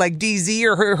mate like DZ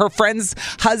or her friend's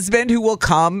husband who will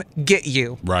come get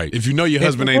you. Right. If you know your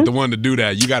husband ain't the one to do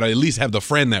that, you got to at least have the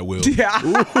friend that will. Yeah.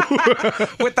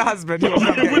 With the husband who will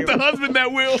come get you. With the husband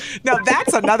that will. No,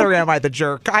 that's another am I the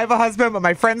jerk. I have a husband, but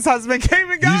my friend's husband came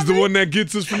and got He's the one that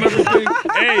gets us from everything.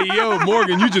 Hey, yo,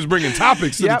 Morgan, you just bringing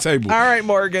topics to the table. All right,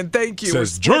 Morgan, thank you. Says We're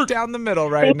split jerk. down the middle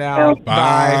right now.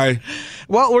 Bye.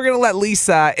 Well, we're going to let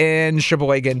Lisa in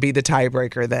Sheboygan be the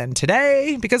tiebreaker then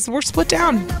today because we're split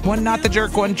down. One not the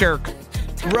jerk, one jerk.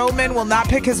 Roman will not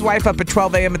pick his wife up at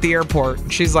 12 a.m. at the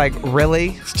airport. She's like, really?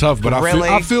 It's tough, but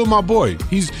I feel my boy.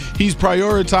 He's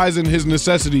prioritizing his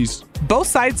necessities. Both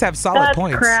sides have solid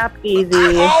points. Crap, easy.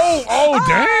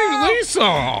 Dang,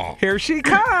 Lisa. Here she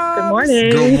comes. Good morning.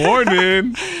 Good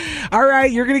morning. All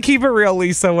right, you're going to keep it real,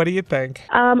 Lisa. What do you think?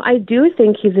 I do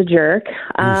think he's a jerk.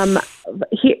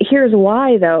 Here's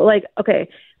why, though. Like, okay,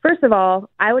 first of all,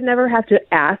 I would never have to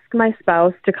ask my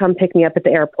spouse to come pick me up at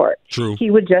the airport. True.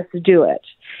 He would just do it.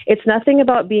 It's nothing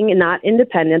about being not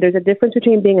independent. There's a difference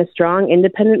between being a strong,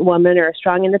 independent woman or a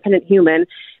strong, independent human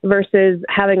versus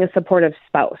having a supportive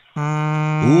spouse.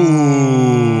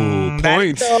 Ooh,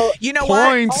 points. So, you know points.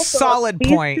 what? Also, solid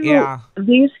point, yeah.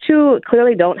 These two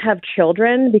clearly don't have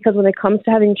children because when it comes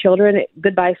to having children,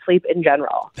 goodbye sleep in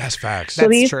general. That's facts. So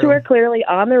these two are clearly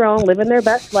on their own, living their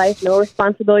best life, no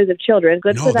responsibilities of children.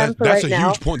 Good for them for right now. That's a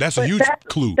huge point. That's a huge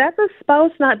clue. That's a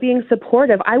spouse not being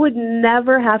supportive. I would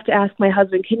never have to ask my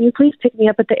husband, can you please pick me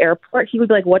up at the airport? He would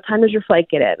be like, what time does your flight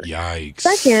get in? Yikes.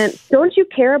 Second, don't you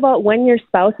care about when your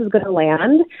spouse is going to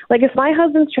land? Like if my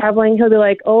husband's traveling, he'll be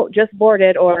like, oh, just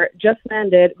boarded or just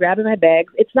landed, grabbing my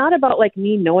bags. It's not about like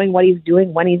me knowing what he's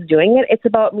doing when he's doing it. It's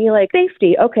about me like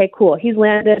safety. Okay, cool. He's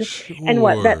landed. Sure. And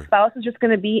what? That spouse is just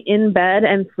going to be in bed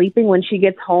and sleeping when she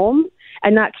gets home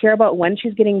and not care about when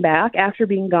she's getting back after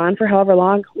being gone for however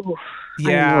long. Oof.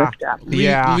 Yeah.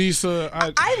 Lisa,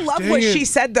 I love what she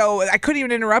said, though. I couldn't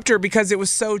even interrupt her because it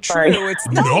was so true. Sorry. It's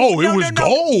it was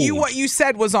gold. What you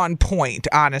said was on point,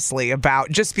 honestly, about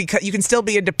just because you can still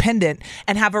be independent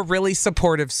and have a really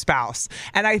supportive spouse.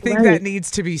 And I think that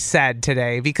needs to be said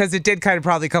today because it did kind of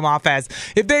probably come off as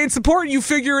if they ain't supporting you,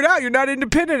 figure it out. You're not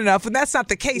independent enough. And that's not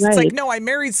the case. It's like, no, I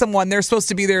married someone. They're supposed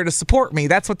to be there to support me.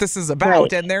 That's what this is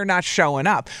about. And they're not showing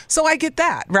up. So I get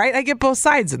that, right? I get both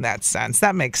sides in that sense.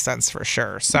 That makes sense for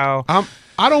sure. So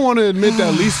I don't want to admit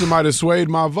that Lisa might have swayed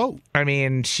my vote. I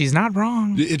mean, she's not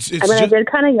wrong. I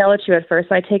did kind of yell at you at first,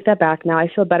 so I take that back now.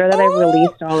 I feel better that I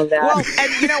released all of that. Well,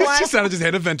 and you know what? She said I just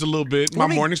had to vent a little bit. My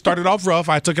morning started off rough.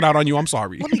 I took it out on you. I'm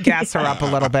sorry. Let me gas her up a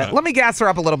little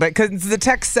bit. Because the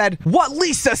text said, what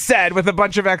Lisa said, with a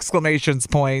bunch of exclamation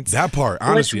points. That part,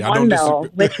 honestly, I don't disagree.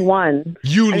 Which one?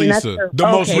 You, Lisa. The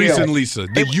most recent Lisa.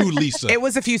 You, Lisa. It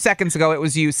was a few seconds ago. It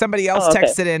was you. Somebody else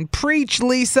texted in, preach,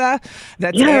 Lisa.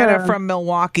 That's Anna from Milwaukee.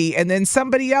 Milwaukee. And then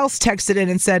somebody else texted in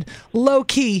and said, low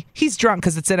key, he's drunk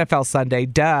because it's NFL Sunday.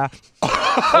 Duh.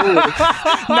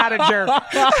 Not a jerk.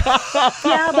 Yeah,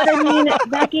 but I mean,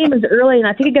 that game is early, and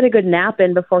I think he get a good nap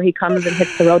in before he comes and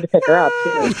hits the road to pick her up,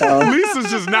 too. So. Lisa's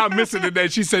just not missing today.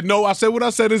 She said, no, I said what I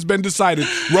said has been decided.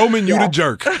 Roman, you the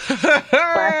jerk. All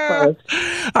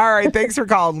right, thanks for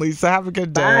calling, Lisa. Have a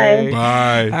good day.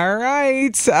 Bye. All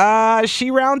right.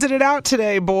 She rounded it out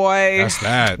today, boy. That's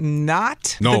that.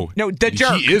 The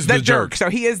jerk. He is the jerk. So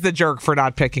he is the jerk for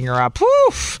not picking her up.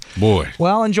 Woof. Boy.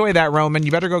 Well, enjoy that, Roman.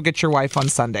 You better go get your wife on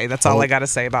Sunday. That's all I got to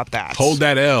say about that. Hold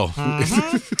that L.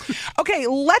 Okay,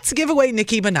 let's give away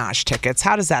Nicki Minaj tickets.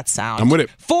 How does that sound? I'm with it.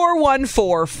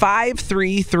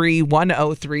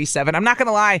 414-533-1037. I'm not going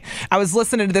to lie. I was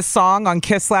listening to this song on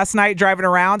Kiss last night, driving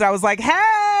around. I was like,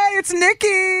 hey, it's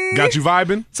Nicki. Got you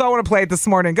vibing? So I want to play it this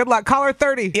morning. Good luck. Caller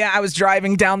 30. Yeah, I was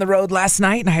driving down the road last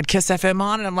night, and I had Kiss FM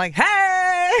on, and I'm like, hey.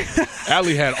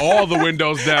 Allie had all the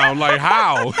windows down. Like,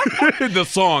 how? The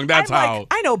song, that's how.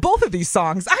 I know both of these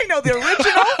songs. I know the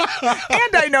original,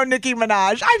 and I know Nicki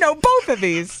Minaj. I know both of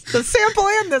these. The sample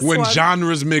and this one. When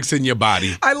genres mix in your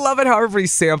body. I love it how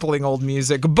everybody's sampling old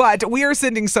music. But we are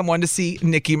sending someone to see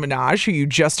Nicki Minaj, who you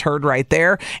just heard right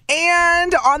there.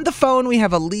 And on the phone, we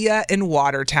have Aaliyah in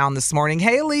Watertown this morning.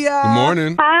 Hey, Aaliyah. Good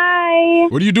morning. Hi.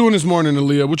 What are you doing this morning,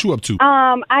 Aaliyah? What you up to?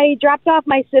 I dropped off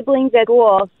my siblings at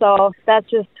school, so that's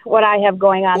just what I have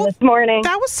going on this morning.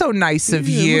 That was so nice of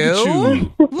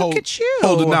you. Look at you.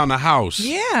 Holding down the house.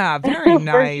 Yeah, very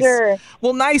nice. For sure.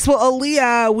 Well, nice. Well,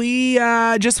 Aaliyah, we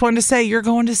just wanted to say you're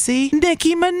going to see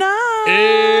Nicki Minaj.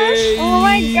 Hey. Oh,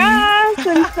 my gosh.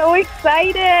 I'm so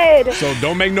excited. So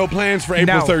don't make no plans for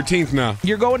April 13th now.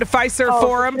 You're going to Fiserv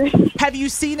Forum. Have you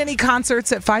seen any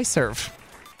concerts at Fiserv?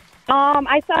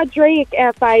 I saw Drake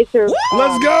at Fiserv.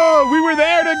 Let's go. We were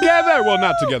there together. Well,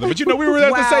 not together, but we were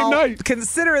there the same night.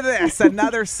 Consider this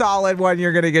another solid one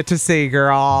you're going to get to see,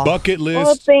 girl. Bucket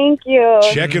list. Oh, thank you.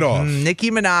 Check it off.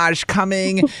 Nicki Minaj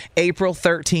coming April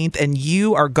 13th, and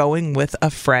you are going with a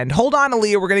friend. Hold on,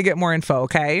 Aaliyah. We're going to get more info,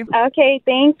 okay? Okay,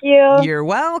 thank you. You're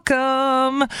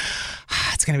welcome.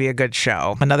 It's going to be a good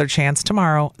show. Another chance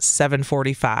tomorrow,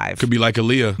 7:45. Could be like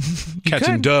Aaliyah,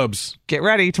 catching dubs. Get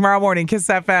ready. Tomorrow morning, Kiss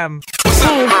FM.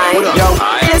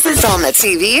 Hi. This is on the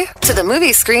TV, to the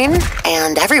movie screen,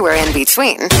 and everywhere in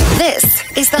between. This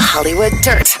is the Hollywood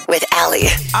Dirt with Allie.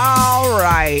 All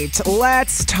right.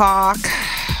 Let's talk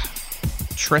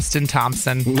Tristan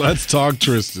Thompson. Let's talk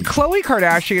Tristan. Khloe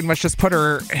Kardashian must just put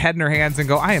her head in her hands and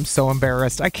go, I am so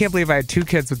embarrassed. I can't believe I had 2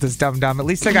 kids with this dum-dum. At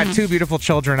least I got 2 beautiful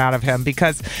children out of him,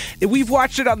 because we've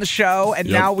watched it on the show, and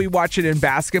now we watch it in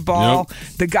basketball.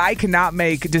 The guy cannot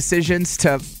make decisions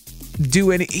to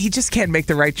do any. He just can't make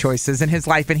the right choices in his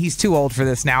life, and he's too old for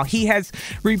this now.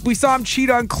 We saw him cheat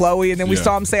on Khloe, and then we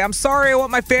saw him say, I'm sorry, I want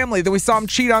my family. Then we saw him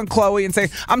cheat on Khloe and say,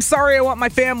 I'm sorry, I want my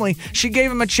family. She gave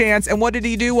him a chance, and what did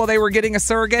he do while they were getting a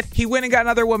surrogate? He went and got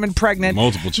another woman pregnant.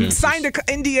 Multiple chances. Signed an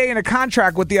NDA and a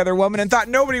contract with the other woman and thought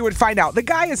nobody would find out. The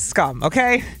guy is scum,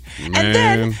 okay? Man. And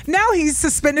then now he's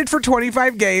suspended for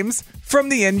 25 games from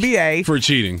the NBA. For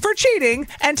cheating. For cheating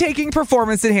and taking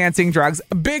performance-enhancing drugs.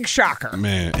 Big shocker.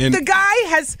 Man. The guy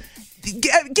has...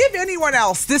 Give anyone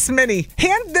else this many.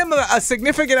 Hand them a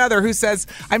significant other who says,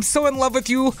 I'm so in love with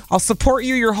you, I'll support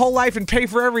you your whole life and pay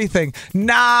for everything.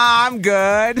 Nah, I'm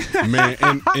good.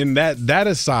 Man, and that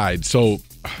aside, so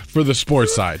for the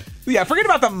sports side. Yeah, forget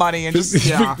about the money and just,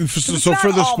 so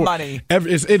for the sport, money.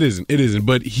 It isn't.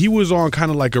 But he was on kind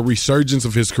of like a resurgence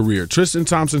of his career. Tristan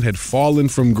Thompson had fallen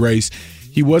from grace.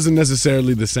 He wasn't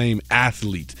necessarily the same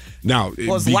athlete. Now,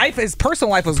 his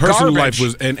personal life was personal garbage. life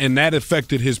was, and that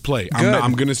affected his play.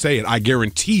 I'm going to say it. I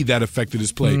guarantee that affected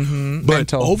his play.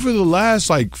 But over the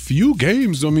last few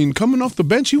games, I mean, coming off the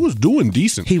bench, he was doing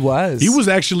decent. He was. He was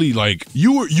actually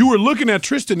you were looking at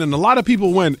Tristan, and a lot of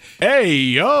people went, "Hey,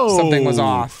 yo, something was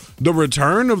off." The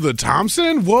return of the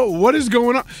Thompson? What is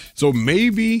going on? So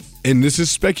maybe, and this is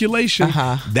speculation,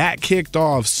 that kicked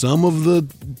off some of the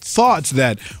thoughts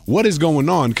that what is going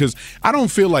on? Because I don't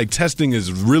feel like testing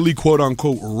is really quote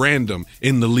unquote random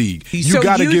in the league. You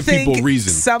got to give people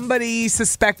reason. Somebody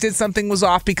suspected something was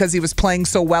off because he was playing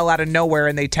so well out of nowhere,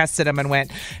 and they tested him and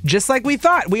went, just like we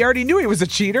thought. We already knew he was a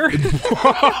cheater.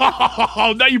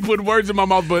 Now you put words in my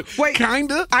mouth, but wait,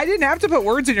 kinda. I didn't have to put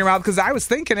words in your mouth because I was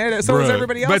thinking it. So was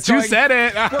everybody else. You said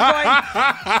it.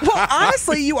 Well,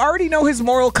 honestly, you already know his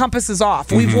moral compass is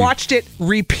off. We've watched it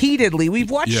repeatedly.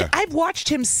 I've watched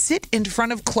him sit in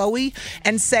front of Chloe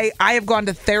and say, I have gone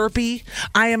to therapy.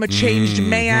 I am a changed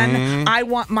man. I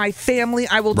want my family.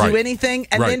 I will do anything.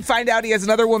 And then find out he has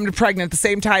another woman pregnant at the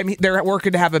same time they're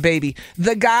working to have a baby.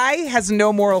 The guy has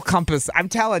no moral compass. I'm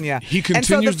telling you. He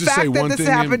continues to say one thing. And so the fact that this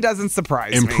happened doesn't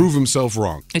surprise me. And prove himself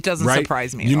wrong. It doesn't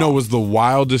surprise me. You know what's the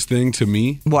wildest thing to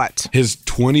me? What? His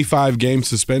 25-game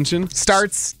suspension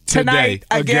starts tonight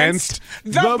against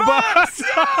the Bucks.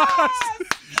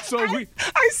 So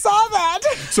I saw that.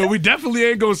 So we definitely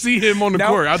ain't gonna see him on the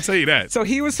court. I'll tell you that. So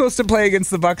he was supposed to play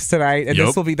against the Bucks tonight, and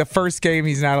this will be the first game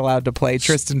he's not allowed to play.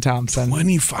 Tristan Thompson.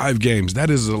 25 games. That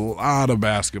is a lot of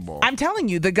basketball. I'm telling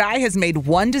you, the guy has made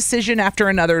one decision after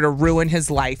another to ruin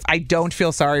his life. I don't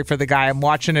feel sorry for the guy. I'm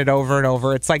watching it over and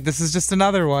over. It's like this is just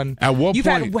another one. At what You've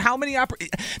point? Had how many?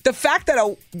 The fact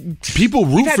that people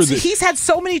root for this. He's had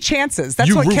so many chances.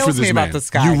 That's what kills me about this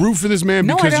guy. You root for this man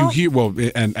because you hear. Well,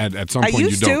 and at some point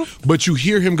you don't. But you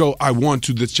hear him go, I want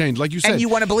to this change. Like you said. And you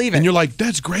want to believe it. And you're like,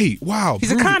 that's great. Wow.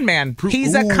 He's a con man.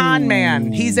 He's a con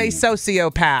man. He's a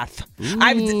sociopath.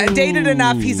 I've dated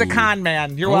enough. He's a con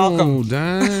man. You're welcome. Oh,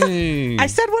 dang. I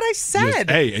said what I said. Yes.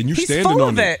 Hey, and you're he's standing full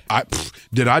on of it.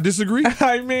 Did I disagree?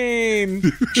 I mean,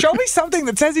 show me something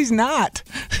that says he's not.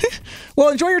 Well,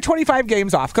 enjoy your 25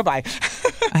 games off. Goodbye.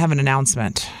 I have an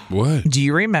announcement. What? Do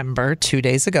you remember 2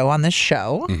 days ago on this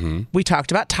show, we talked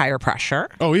about tire pressure?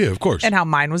 Oh, yeah, of course. And how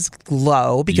mine was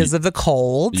low because of the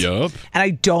cold. Yup. And I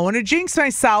don't want to jinx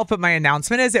myself, but my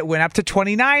announcement is it went up to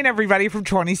 29, everybody, from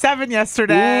 27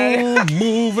 yesterday. Ooh,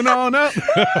 moving on up. To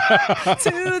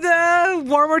the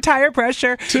warmer tire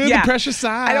pressure. To the pressure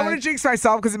side. I don't want to jinx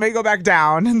myself because it may go back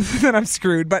down and then I'm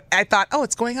screwed. But I thought,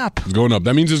 it's going up. It's going up.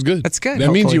 That means it's good. That's good.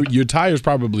 That means your tire's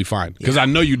probably fine because I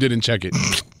know you didn't check it.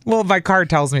 Well, my car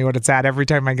tells me what it's at every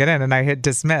time I get in and I hit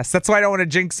dismiss. That's why I don't want to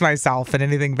jinx myself and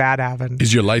anything bad happens.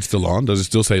 Is your light still on? Does it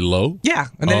still say low? Yeah.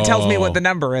 And then it tells me what the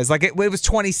number is. Like it was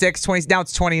 26, 20, now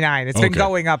it's 29. It's been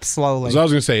going up slowly. So I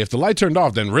was going to say, if the light turned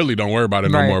off, then really don't worry about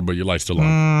it no more, but your light's still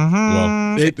on.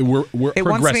 Well, we're it progressing.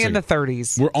 wants me in the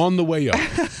 30s. We're on the way up.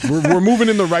 we're moving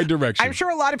in the right direction. I'm sure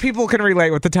a lot of people can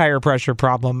relate with the tire pressure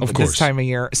problem this time of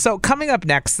year. So coming up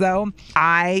next, though,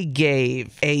 I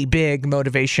gave a big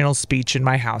motivational speech in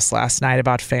my house last night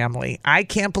about family. I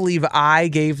can't believe I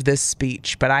gave this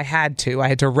speech, but I had to. I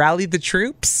had to rally the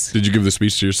troops. Did you give the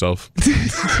speech to yourself?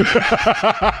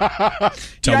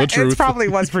 Tell the truth. It probably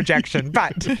was projection,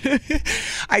 but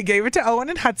I gave it to Owen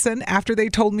and Hudson after they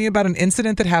told me about an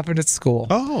incident that happened at school.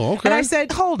 Oh, okay. And I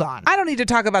said, hold on. I don't need to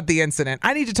talk about the incident.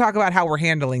 I need to talk about how we're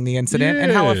handling the incident and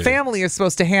how a family is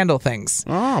supposed to handle things.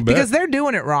 Oh, because they're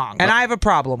doing it wrong, and I have a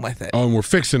problem with it. Oh, and we're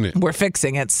fixing it. We're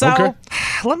fixing it. So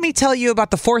let me tell you about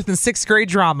the 4th and 6th grade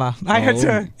drama I had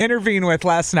to intervene with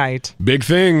last night. Big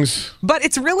things. But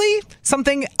it's really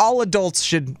something all adults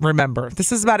should remember.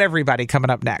 This is about everybody coming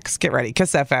up next. Get ready.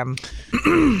 Kiss FM.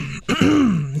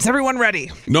 Is everyone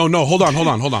ready? No, hold on.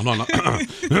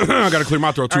 I got to clear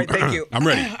my throat, too. All right, thank you. I'm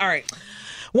ready. All right.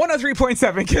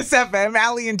 103.7 Kiss FM,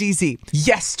 Allie and DZ.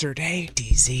 Yesterday,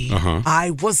 DZ,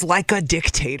 I was like a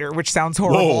dictator, which sounds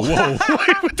horrible. Whoa.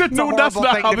 No, that's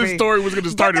not how this story was going to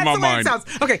start in my mind.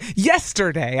 Okay,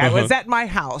 yesterday, I was at my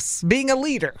house, being a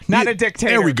leader, not a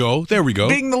dictator. There we go.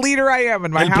 Being the leader I am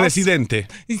in my house. El presidente.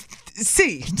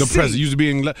 The president, used to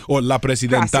being or la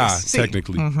presidenta,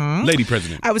 technically. Lady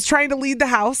president. I was trying to lead the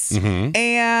house,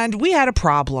 and we had a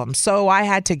problem. So I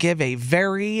had to give a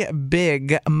very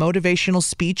big motivational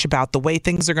speech about the way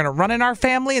things are going to run in our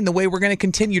family and the way we're going to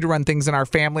continue to run things in our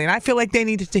family. And I feel like they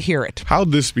needed to hear it.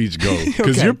 How'd this speech go?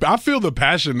 Because I feel the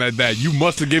passion that you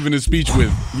must have given this speech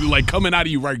with, like, coming out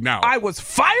of you right now. I was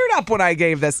fired up when I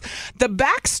gave this. The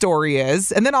backstory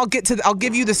is, and then I'll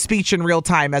give you the speech in real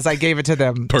time as I gave it to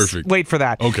them. Perfect. Wait for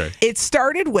that. Okay. It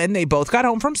started when they both got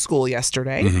home from school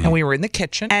yesterday, and we were in the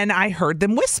kitchen, and I heard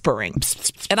them whispering.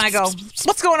 And I go,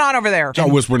 what's going on over there? Y'all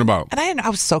whispering about? And I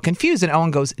was so confused. And Owen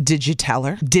goes, did you tell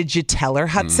her? Did you tell her,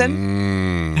 Hudson?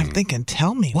 And I'm thinking,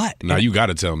 tell me what? Now you got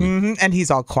to tell me. And he's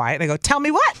all quiet. And I go, tell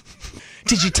me what?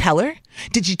 Did you tell her?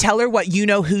 Did you tell her what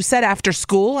you-know-who said after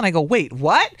school? And I go, wait,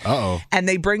 what? Uh-oh. And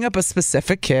they bring up a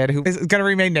specific kid who is going to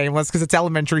remain nameless because it's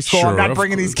elementary school. Sure, I'm not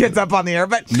bringing these kids up on the air,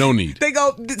 but no need. They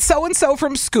go, so-and-so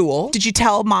from school. Did you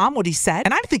tell Mom what he said?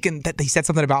 And I'm thinking that he said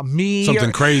something about me.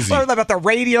 Something crazy. Or about the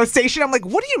radio station. I'm like,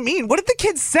 what do you mean? What did the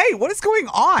kids say? What is going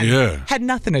on? Yeah. Had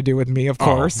nothing to do with me, of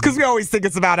course, because we always think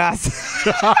it's about us.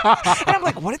 And I'm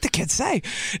like, what did the kids say?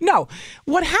 No.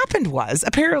 What happened was,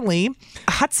 apparently,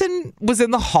 Hudson was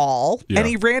in the hall and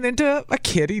he ran into a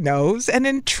kid he knows. And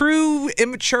in true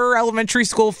immature elementary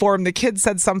school form, the kid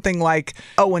said something like,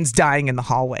 Owen's dying in the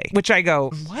hallway, which I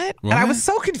go, what? And I was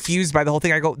so confused by the whole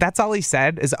thing. I go, that's all he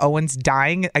said is Owen's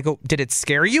dying. I go, did it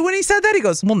scare you when he said that? He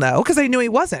goes, well, no, because I knew he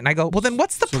wasn't. And I go, well, then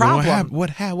what's the problem?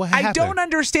 What happened? I don't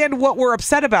understand what we're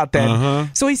upset about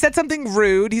then. So he said something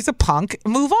rude. He's a punk.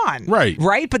 Move on.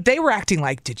 Right. But they were acting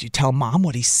like, did you tell mom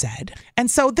what he said? And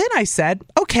so then I said,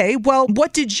 okay, well,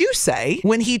 what did you say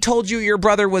when he told you your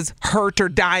brother was hurt or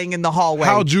dying in the hallway?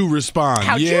 How'd you respond?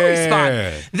 How'd you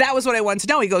respond? That was what I wanted to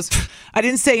know. He goes, I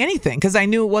didn't say anything because I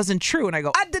knew it wasn't true. And I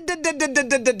go,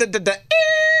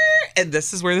 and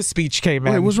this is where the speech came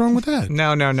in. Wait, what's wrong with that?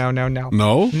 No. No? No,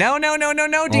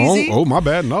 DZ. Oh, my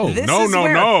bad. No.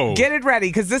 No. Get it ready,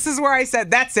 because this is where I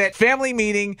said, that's it. Family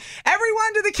meeting.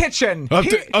 Everyone to the kitchen.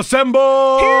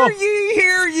 Assemble.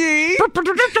 Hear ye.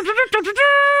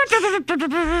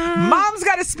 Mom's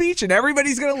got a speech, and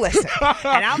everybody's going to listen.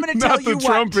 And I'm going to tell you what.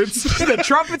 Trumpets. The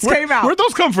trumpets came out. Where'd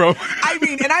those come from? I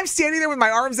mean, and I'm standing there with my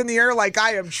arms in the air like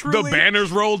I am truly. The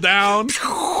banners rolled down.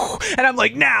 And I'm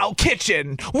like, now,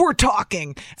 kitchen, we're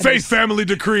talking. Faith, family,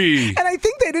 decree. And I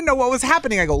think they didn't know what was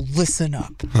happening. I go, listen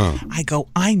up. I go,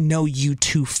 I know you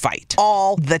two fight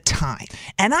all the time.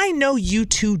 And I know you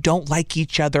two don't like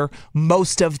each other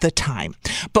most of the time.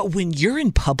 But when you're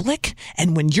in public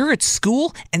and when you're at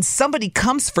school and somebody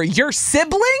comes for your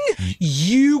sibling,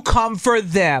 you come for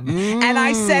them. And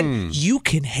I said, you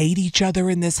can hate each other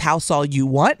in this house all you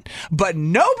want, but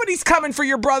nobody's coming for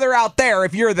your brother out there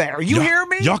if you're there. You hear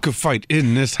me? Y'all can fight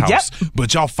in this house,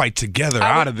 but y'all fight together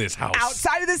out of this house.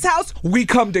 Outside of this house, we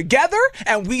come together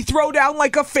and we throw down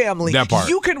like a family. That part.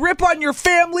 You can rip on your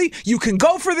family. You can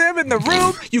go for them in the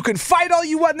room. You can fight all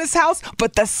you want in this house.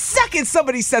 But the second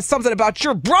somebody says something about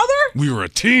your brother, we are a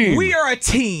team. We are a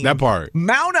team. That part.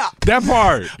 Mount up. That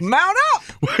part. Mount up.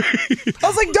 I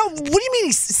was like, what do you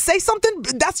mean? Say something?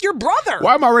 That's your brother.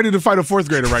 Why am I ready to fight a fourth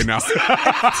grader right now?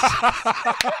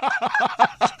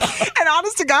 And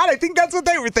honest to God, I think that's what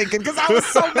they were thinking, because I was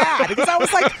so mad. Because I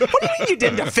was like, what do you mean you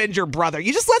didn't defend your brother?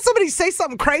 You just let somebody say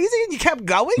something crazy and you kept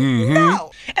going?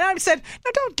 No. And I said,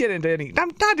 no, don't get into any.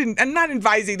 I'm not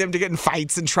advising them to get in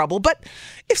fights and trouble. But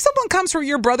if someone comes for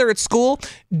your brother at school,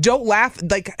 don't laugh.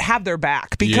 Like, have their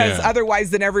back, because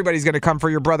otherwise, then everybody's going to come for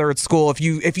your brother at school.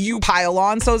 If you pile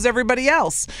on, so is everybody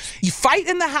else. You fight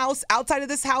in the house. Outside of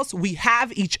this house, we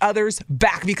have each other's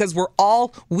back because we're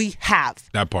all we have.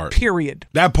 That part. Period.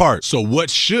 That part. So what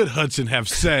should Hudson have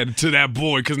said to that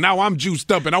boy? Because now I'm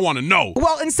juiced up and I want to know.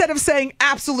 Well, instead of saying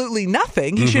absolutely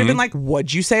nothing, he should have been like,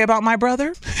 what'd you say about my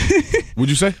brother? What'd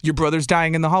you say? Your brother's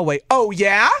dying in the hallway. Oh,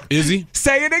 yeah? Is he?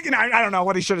 Say it again. I don't know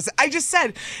what he should have said. I just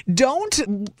said, don't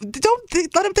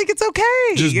let him think it's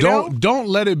okay. Just don't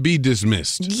let it be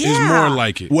dismissed. Is more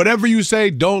like it. Whatever you say,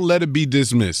 don't let it be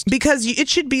dismissed. Because it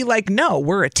should be like, no,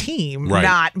 we're a team. Right.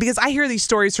 Not because I hear these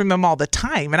stories from them all the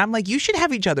time, and I'm like, you should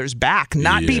have each other's back,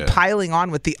 not be piling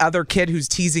on with the other kid who's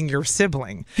teasing your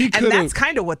sibling. And that's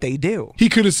kind of what they do. He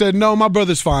could have said, no, my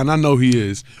brother's fine. I know he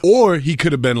is. Or he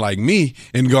could have been like me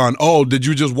and gone, oh, did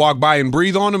you just walk by and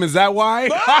breathe on him? Is that why?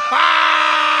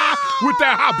 With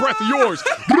that hot breath of yours.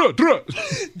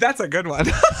 That's a good one.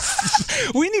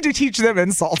 We need to teach them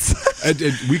insults.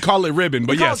 We call it ribbon,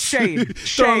 but yes. Shade.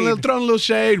 Throwing a little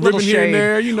shade, ribbon here and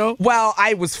there, you know. Well,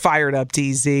 I was fired up,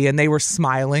 DZ, and they were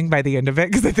smiling by the end of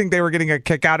it because I think they were getting a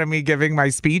kick out of me giving my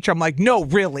speech. I'm like, no,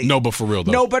 really. No, but for real,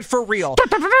 though. No, but for real.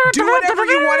 Do whatever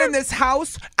you want in this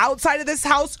house. Outside of this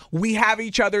house, we have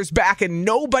each other's back, and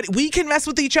we can mess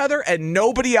with each other, and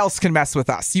nobody else can mess with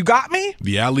us. You got me?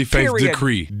 The alley face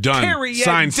decree. Done.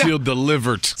 Signed, sealed,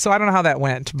 delivered. So I don't know how that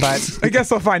went, but I guess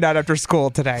we'll find out after school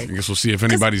today. I guess we'll see if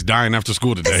anybody's dying after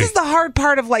school today. This is the hard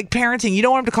part of like parenting. You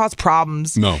don't want them to cause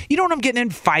problems. No. You don't want them getting in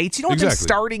fights. You don't want them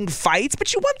starting fights,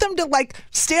 but you want them to like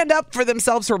stand up for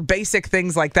themselves for basic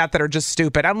things like that are just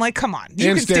stupid. I'm like, come on.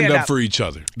 You can stand up for each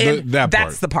other.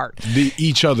 That's the part. The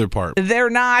each other part. They're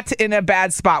not in a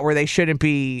bad spot where they shouldn't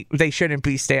be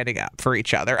standing up for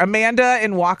each other. Amanda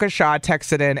in Waukesha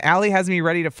texted in, Allie has me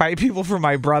ready to fight people for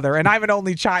my brother, and I'm an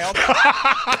only child.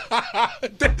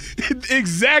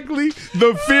 Exactly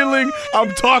the feeling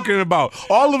I'm talking about.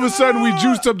 All of a sudden, we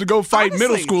juiced up to go fight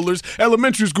middle schoolers,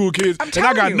 elementary school kids, and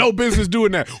I got no business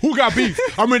doing that. Who got beef?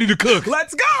 I'm ready to cook.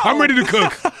 Let's go. I'm ready to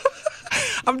cook.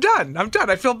 I'm done.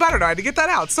 I feel better now. I had to get that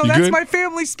out. So You that's good? my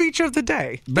family speech of the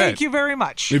day. Bet. Thank you very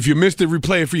much. If you missed it,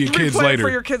 replay it for your kids Replay it later. for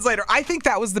your kids later. I think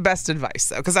that was the best advice,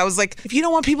 though, because I was like, if you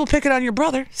don't want people picking on your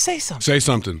brother, say something. Say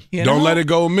something. You Don't know? let it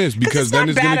go amiss because then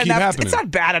it's going to keep happening. It's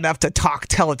not bad enough to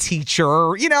tell a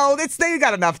teacher. You know, they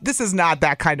got enough. This is not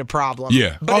that kind of problem.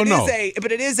 Yeah. But no.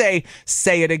 But it is a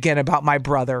say it again about my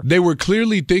brother. They were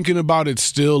clearly thinking about it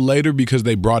still later because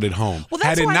they brought it home. Well,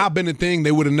 Had it not been a thing,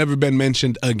 they would have never been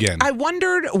mentioned again. I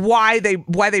wondered why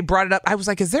they brought it up. I was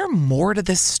like, is there more to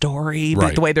this story?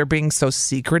 Right. The way they're being so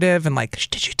secretive and like,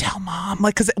 did you tell mom?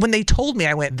 Like, because when they told me,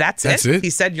 I went, that's it. He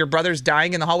said your brother's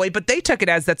dying in the hallway, but they took it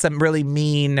as that's a really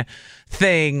mean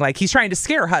thing. Like he's trying to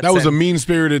scare Hudson. That was a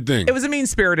mean-spirited thing. It was a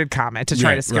mean-spirited comment to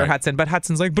try to scare Hudson, but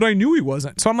Hudson's like, but I knew he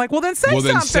wasn't. So I'm like, well, then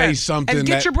say something. And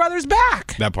get your brothers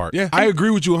back. That part. Yeah, I agree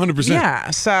with you 100%.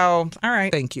 Yeah, so, all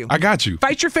right. Thank you. I got you.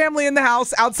 Fight your family in the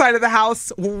house, outside of the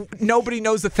house. Nobody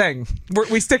knows a thing.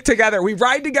 We stick together. We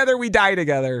ride together. We die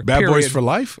together. Bad boys for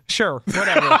life? Sure,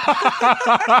 whatever.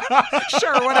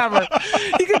 Sure, whatever.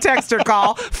 You can text or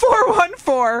call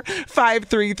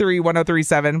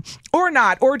 414-533-1037 or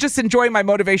not, or just enjoy my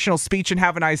motivational speech and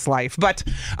have a nice life. But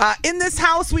in this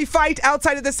house, we fight.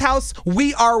 Outside of this house,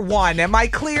 we are one. Am I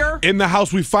clear? In the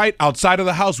house, we fight. Outside of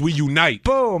the house, we unite.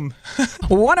 Boom.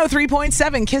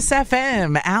 103.7 Kiss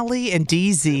FM. Allie and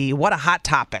DZ. What a hot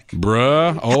topic.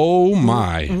 Bruh. Oh,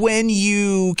 my. When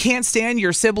you can't stand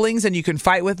your siblings and you can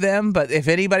fight with them, but if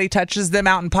anybody touches them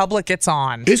out in public, it's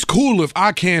on. It's cool if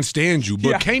I can't stand you,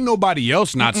 but can't nobody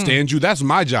else not stand you. That's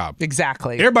my job.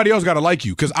 Exactly. Everybody else got to like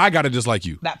you because I got to dislike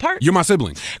you. That part. You're my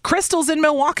sibling. Crystal's in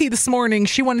Milwaukee this morning.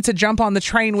 She wanted to jump on the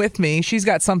train with me. She's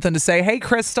got something to say. Hey,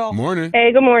 Crystal. Morning.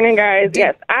 Hey, good morning, guys.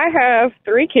 Yes, I have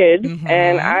 3 kids,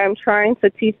 and I'm trying to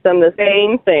teach them the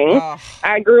same thing.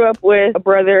 I grew up with a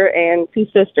brother and 2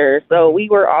 sisters, so we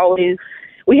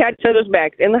had each other's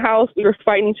backs. In the house, we were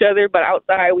fighting each other, but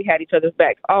outside, we had each other's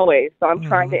backs always. So I'm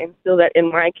trying to instill that in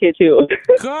my kid, too.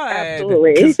 Good.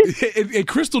 Absolutely. And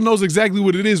Crystal knows exactly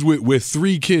what it is with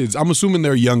 3 kids. I'm assuming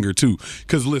they're younger, too.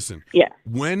 Because listen,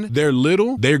 when they're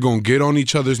little, they're going to get on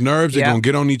each other's nerves. They're going to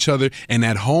get on each other. And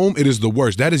at home, it is the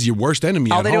worst. That is your worst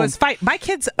enemy all at they home. do is fight. My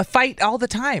kids fight all the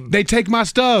time. They take my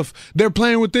stuff. They're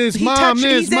playing with this. Mom,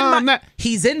 that.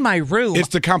 He's in my room. It's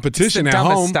the competition it's the at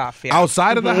dumbest home. Stuff, yeah.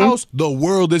 Outside of the house, the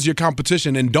world is your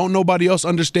competition. And don't nobody else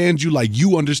understand you like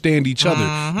you understand each other.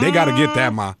 They got to get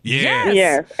that, Ma. Yeah.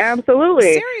 Yes,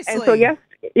 absolutely. Seriously. And so,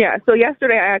 so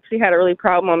yesterday I actually had a really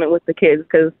proud moment with the kids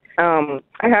because I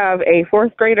have a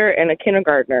 4th grader and a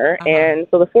kindergartner. And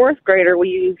so the 4th grader, we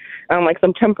use like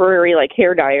some temporary like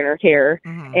hair dye in her hair,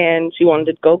 and she wanted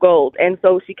to go gold. And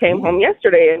so she came home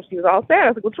yesterday and she was all sad. I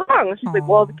was like, what's wrong? And she's like,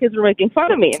 well, the kids were making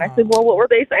fun of me. And I said, well, what were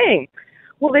they saying?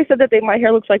 Well, they said that my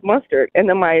hair looks like mustard. And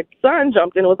then my son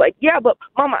jumped in and was like, yeah, but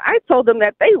Mama, I told them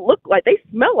that they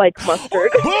smell like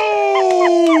mustard.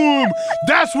 Boom!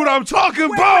 That's what I'm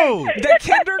talking about. The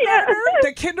kindergartner?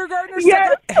 The kindergartner?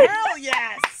 Yes. Hell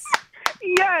yes.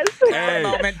 Yes. Hey,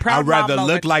 Proud I'd rather mom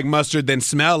look like mustard than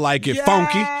smell like it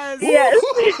funky. Yes.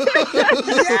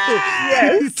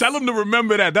 Yes. Tell them to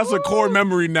remember that. That's a core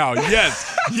memory now.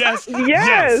 Yes. Yes.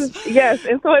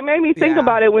 And so it made me think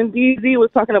about it when DZ was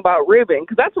talking about ribbing,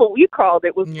 because that's what we called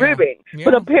it, was ribbing. Yeah.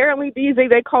 But apparently, DZ,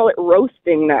 they call it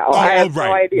roasting now. I have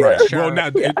no idea. Right. Sure. Well,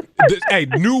 now, hey,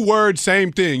 new word,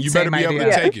 same thing. You better be able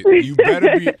to take it. You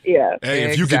better be.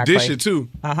 Hey, if you can dish it too.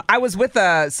 I was with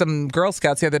some Girl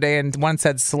Scouts the other day, and one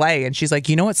said slay, and she's like,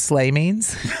 you know what slay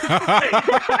means?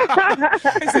 I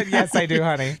said, yes, I do,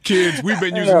 honey. Kids, we've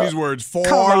been using these words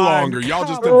far longer. Y'all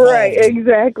just evolved. Right,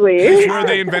 exactly. It's where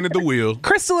they invented the wheel.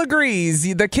 Crystal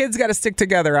agrees. The kids got to stick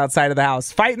together outside of the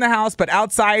house. Fight in the house, but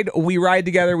outside, we ride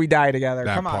together, we die together.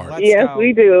 That Come on, part. let's yes, go.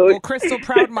 we do. Well, Crystal,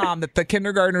 proud mom that the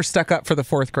kindergartner stuck up for the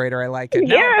 4th grader. I like it.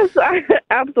 Yes,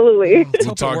 absolutely.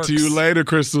 We'll talk to you later,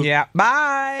 Crystal. Yeah,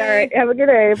 bye. All right, have a good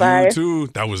day. Bye. You too.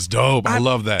 That was dope. I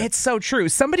love that. It's so true.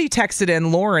 Somebody texted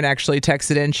in, Lauren actually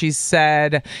texted in, she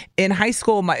said, in high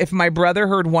school, if my brother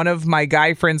heard one of my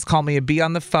guy friends call me a B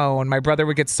on the phone, my brother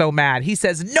would get so mad. He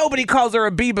says, nobody calls her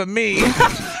a B but me.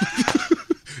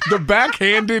 The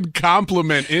backhanded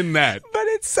compliment in that. But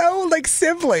it's so like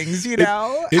siblings, you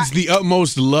know? It's the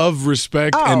utmost love,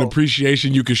 respect, and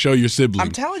appreciation you can show your sibling.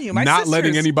 I'm telling you, my Not sisters,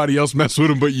 letting anybody else mess with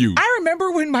them but you. I remember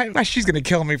when she's going to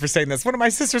kill me for saying this. One of my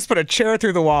sisters put a chair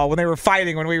through the wall when they were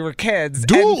fighting when we were kids.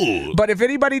 Dude. But if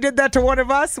anybody did that to one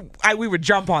of us, we would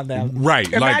jump on them.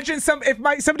 Right. Imagine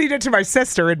if somebody did to my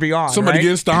sister, it'd be on. Somebody right?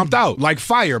 getting stomped out. Like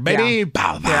fire, baby. Yeah.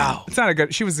 Bow, bow. Yeah. It's not a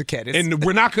good. She was a kid. And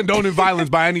we're not condoning violence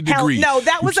by any degree. No,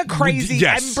 that was a crazy.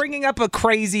 Yes. I'm bringing up a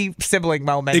crazy sibling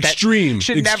moment. Extreme. That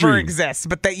should never exist.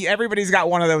 But everybody's got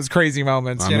one of those crazy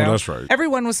moments. I know that's right.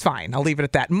 Everyone was fine. I'll leave it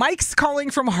at that. Mike's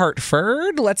calling from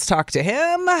Hartford. Let's talk to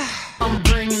him. I'm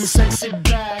bringing sexy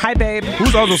back. Hi, babe. I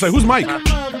was gonna say, who's Mike?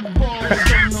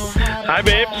 Hi,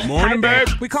 babe. Morning, babe.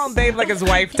 We call him babe like his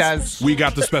wife does. We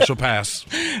got the special pass.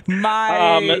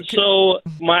 So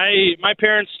my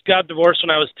parents got divorced when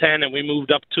I was 10, and we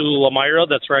moved up to Lomira.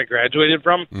 That's where I graduated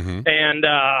from. Mm-hmm. And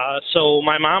so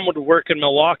my mom would work in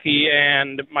Milwaukee,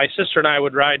 and my sister and I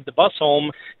would ride the bus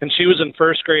home, and she was in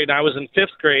first grade, and I was in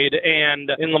fifth grade.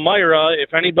 And in Lomira,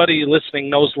 if anybody listening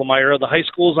knows Lomira, the high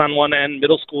school's on one end,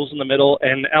 middle school's in the middle,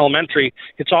 and elementary,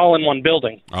 it's all in one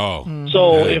building. Oh.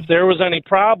 So if there was any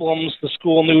problems, the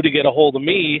school knew to get a hold of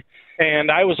me.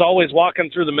 And I was always walking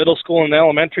through the middle school and the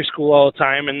elementary school all the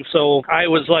time. And so I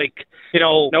was like,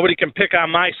 nobody can pick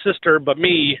on my sister but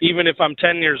me. Even if I'm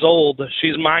 10 years old,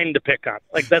 she's mine to pick on.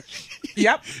 Like that's.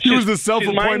 Yep. She was the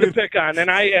self-appointed. She's mine to pick on. And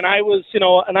I was,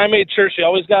 and I made sure she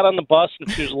always got on the bus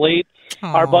and she was late.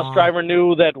 Aww. Our bus driver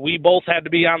knew that we both had to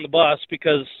be on the bus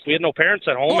because we had no parents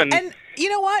at home. And you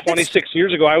know what? 26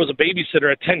 years ago, I was a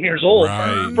babysitter at 10 years old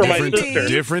for my sister.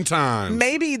 Different time.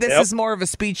 Maybe this is more of a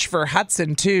speech for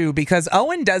Hudson, too, because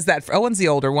Owen does that. Owen's the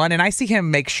older one, and I see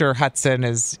him make sure Hudson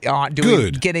is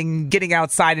getting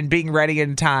outside and being ready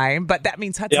in time. But that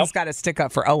means Hudson's got to stick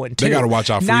up for Owen, too. They got to watch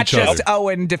out for Not each other. Not just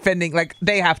Owen defending. Like,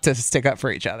 they have to stick up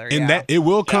for each other. And that it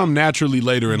will come naturally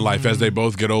later in life as they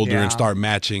both get older and start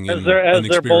matching and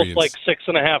they're both like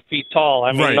 6.5 feet tall.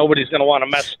 I mean, nobody's going to want to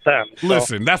mess with them. So.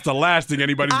 Listen, that's the last thing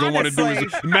anybody's going to want to do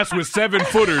is mess with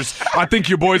 7-footers. I think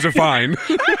your boys are fine.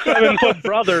 7-foot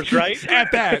brothers, right?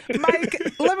 At that.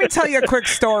 Mike, let me tell you a quick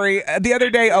story. The other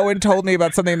day, Owen told me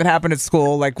about something that happened at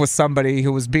school, like with somebody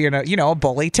who was being a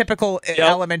bully, typical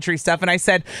elementary stuff. And I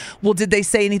said, well, did they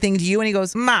say anything to you? And he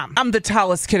goes, Mom, I'm the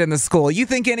tallest kid in the school. You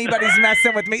think anybody's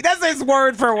messing with me? That's his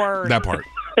word for word. That part.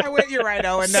 You're right,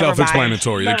 Owen.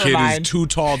 Self-explanatory. The kid is too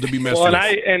tall to be messed with.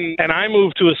 And I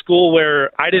moved to a school where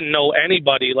I didn't know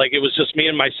anybody. Like, it was just me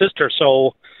and my sister.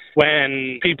 So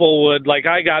when people would,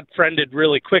 I got friended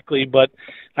really quickly, but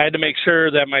I had to make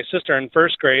sure that my sister in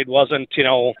first grade wasn't,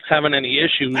 having any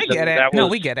issues. I get it.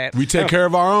 We get it. We take care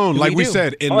of our own. Like we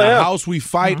said, in the house we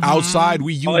fight, outside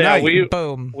we unite.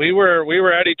 Boom. We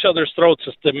were at each other's throats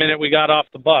the minute we got off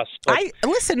the bus.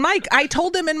 Listen, Mike, I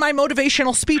told him in my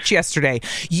motivational speech yesterday,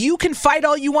 you can fight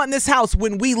all you want in this house.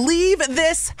 When we leave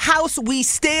this house, we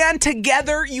stand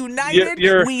together, united.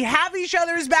 We have each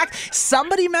other's back.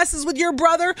 Somebody messes with your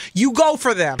brother, you go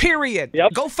for them. Period.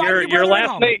 Yep. Go fight your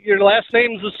brother. Your last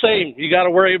name's the same. You got to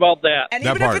worry about that. And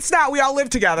even if it's not, we all live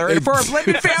together. And for a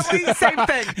blended family, same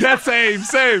thing. That's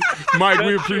same. Mike,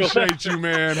 we appreciate you,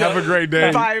 man. Have a great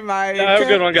day. Bye, Mike. Have a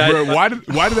good one, guys. Bro,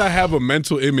 why did I have a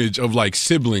mental image of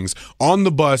siblings on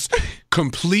the bus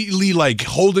completely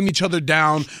holding each other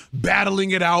down,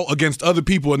 battling it out against other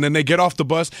people, and then they get off the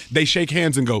bus, they shake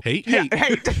hands and go, hey,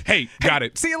 got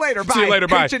it. See you later. Bye. See you later.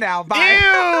 Bye. Catch you now. Bye.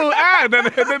 Ew. And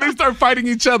then they start fighting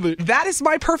each other. That is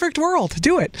my perfect world.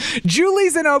 Do it.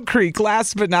 Julie's in Oak Creek,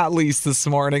 last but not least this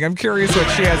morning. I'm curious what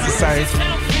she has to say.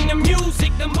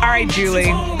 All right,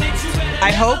 Julie.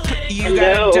 I hope you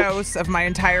got a dose of my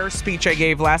entire speech I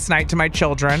gave last night to my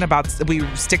children about we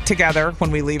stick together when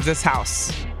we leave this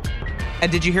house.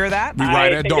 And did you hear that? We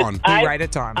ride at dawn. We ride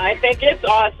at dawn. I think it's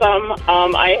awesome.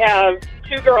 I have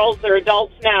 2 girls. They're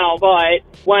adults now, but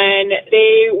when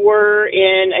they were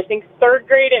in, I think, 3rd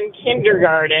grade in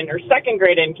kindergarten or 2nd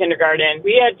grade in kindergarten,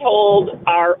 we had told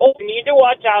you need to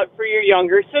watch out for your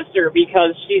younger sister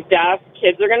because she's deaf.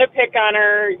 Kids are going to pick on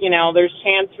her. There's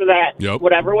chance for that. Yep.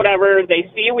 Whatever. They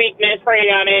see weakness, prey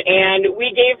on it. And we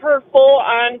gave her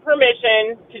full-on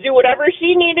permission to do whatever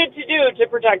she needed to do to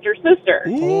protect her sister.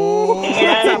 Ooh,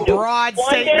 that's a broad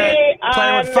statement.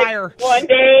 Playing with fire. One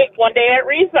day at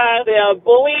recess, the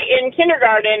bully in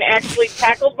kindergarten actually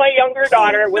tackled my younger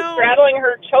daughter, was straddling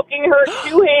her, choking her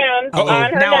 2 hands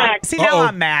on her neck. Now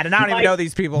I'm mad, and I don't even know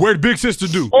these people. Where'd Big Sister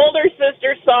do? Older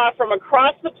sister saw from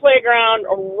across the playground,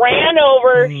 ran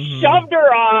over, shoved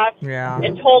her off,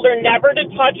 and told her never to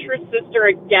touch her sister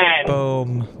again.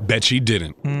 Boom. Bet she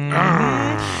didn't.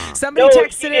 Somebody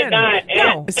texted she did in. not.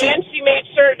 And she made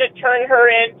sure sure to turn her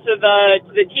into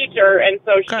the teacher, and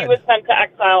so she was sent to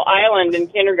Exile Island in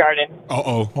kindergarten.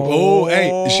 Oh,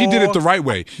 hey, she did it the right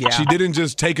way. Yeah. She didn't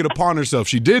just take it upon herself.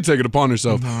 She did take it upon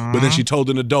herself, but then she told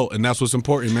an adult, and that's what's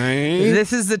important, man.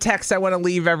 This is the text I want to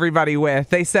leave everybody with.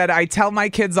 They said, I tell my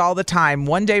kids all the time,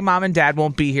 one day mom and dad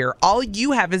won't be here. All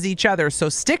you have is each other, so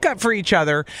stick up for each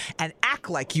other and act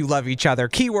like you love each other.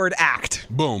 Keyword act.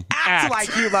 Boom. Act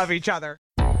like you love each other.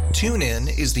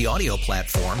 TuneIn is the audio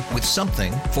platform with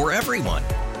something for everyone.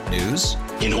 News.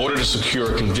 In order to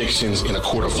secure convictions in a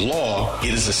court of law,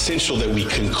 it is essential that we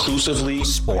conclusively.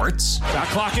 Sports. Shot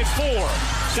clock at 4.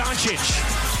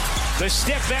 Doncic. The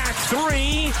step back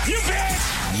 3. You bet.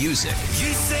 Music.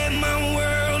 You set my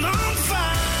world on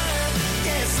fire.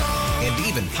 Yes, and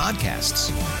even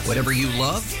podcasts. Whatever you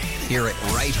love, hear it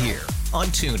right here on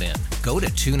TuneIn. Go to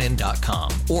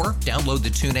TuneIn.com or download the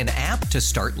TuneIn app to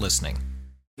start listening.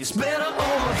 It's better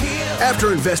over here.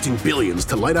 After investing billions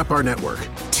to light up our network,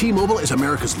 T-Mobile is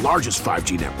America's largest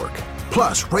 5G network.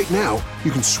 Plus, right now,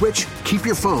 you can switch, keep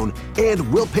your phone,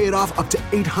 and we'll pay it off up to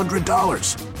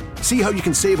 $800. See how you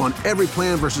can save on every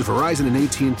plan versus Verizon and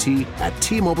AT&T at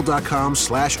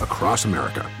T-Mobile.com/across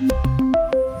America.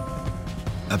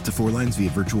 Up to 4 lines via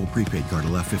virtual prepaid card.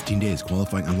 Allow 15 days.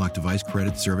 Qualifying unlocked device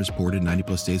credit service ported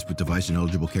 90-plus days with device and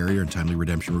eligible carrier and timely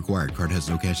redemption required. Card has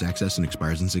no cash access and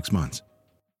expires in 6 months.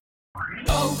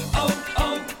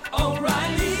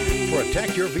 O'Reilly.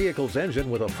 Protect your vehicle's engine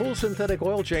with a full synthetic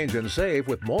oil change and save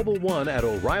with Mobil 1 at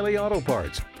O'Reilly Auto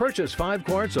Parts. Purchase 5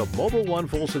 quarts of Mobil 1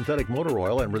 full synthetic motor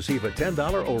oil and receive a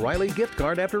 $10 O'Reilly gift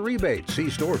card after rebate. See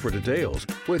store for details.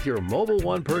 With your Mobil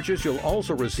 1 purchase, you'll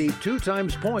also receive 2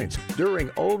 times points during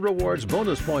O Rewards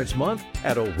Bonus Points Month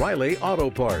at O'Reilly Auto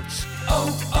Parts.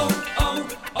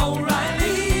 O'Reilly.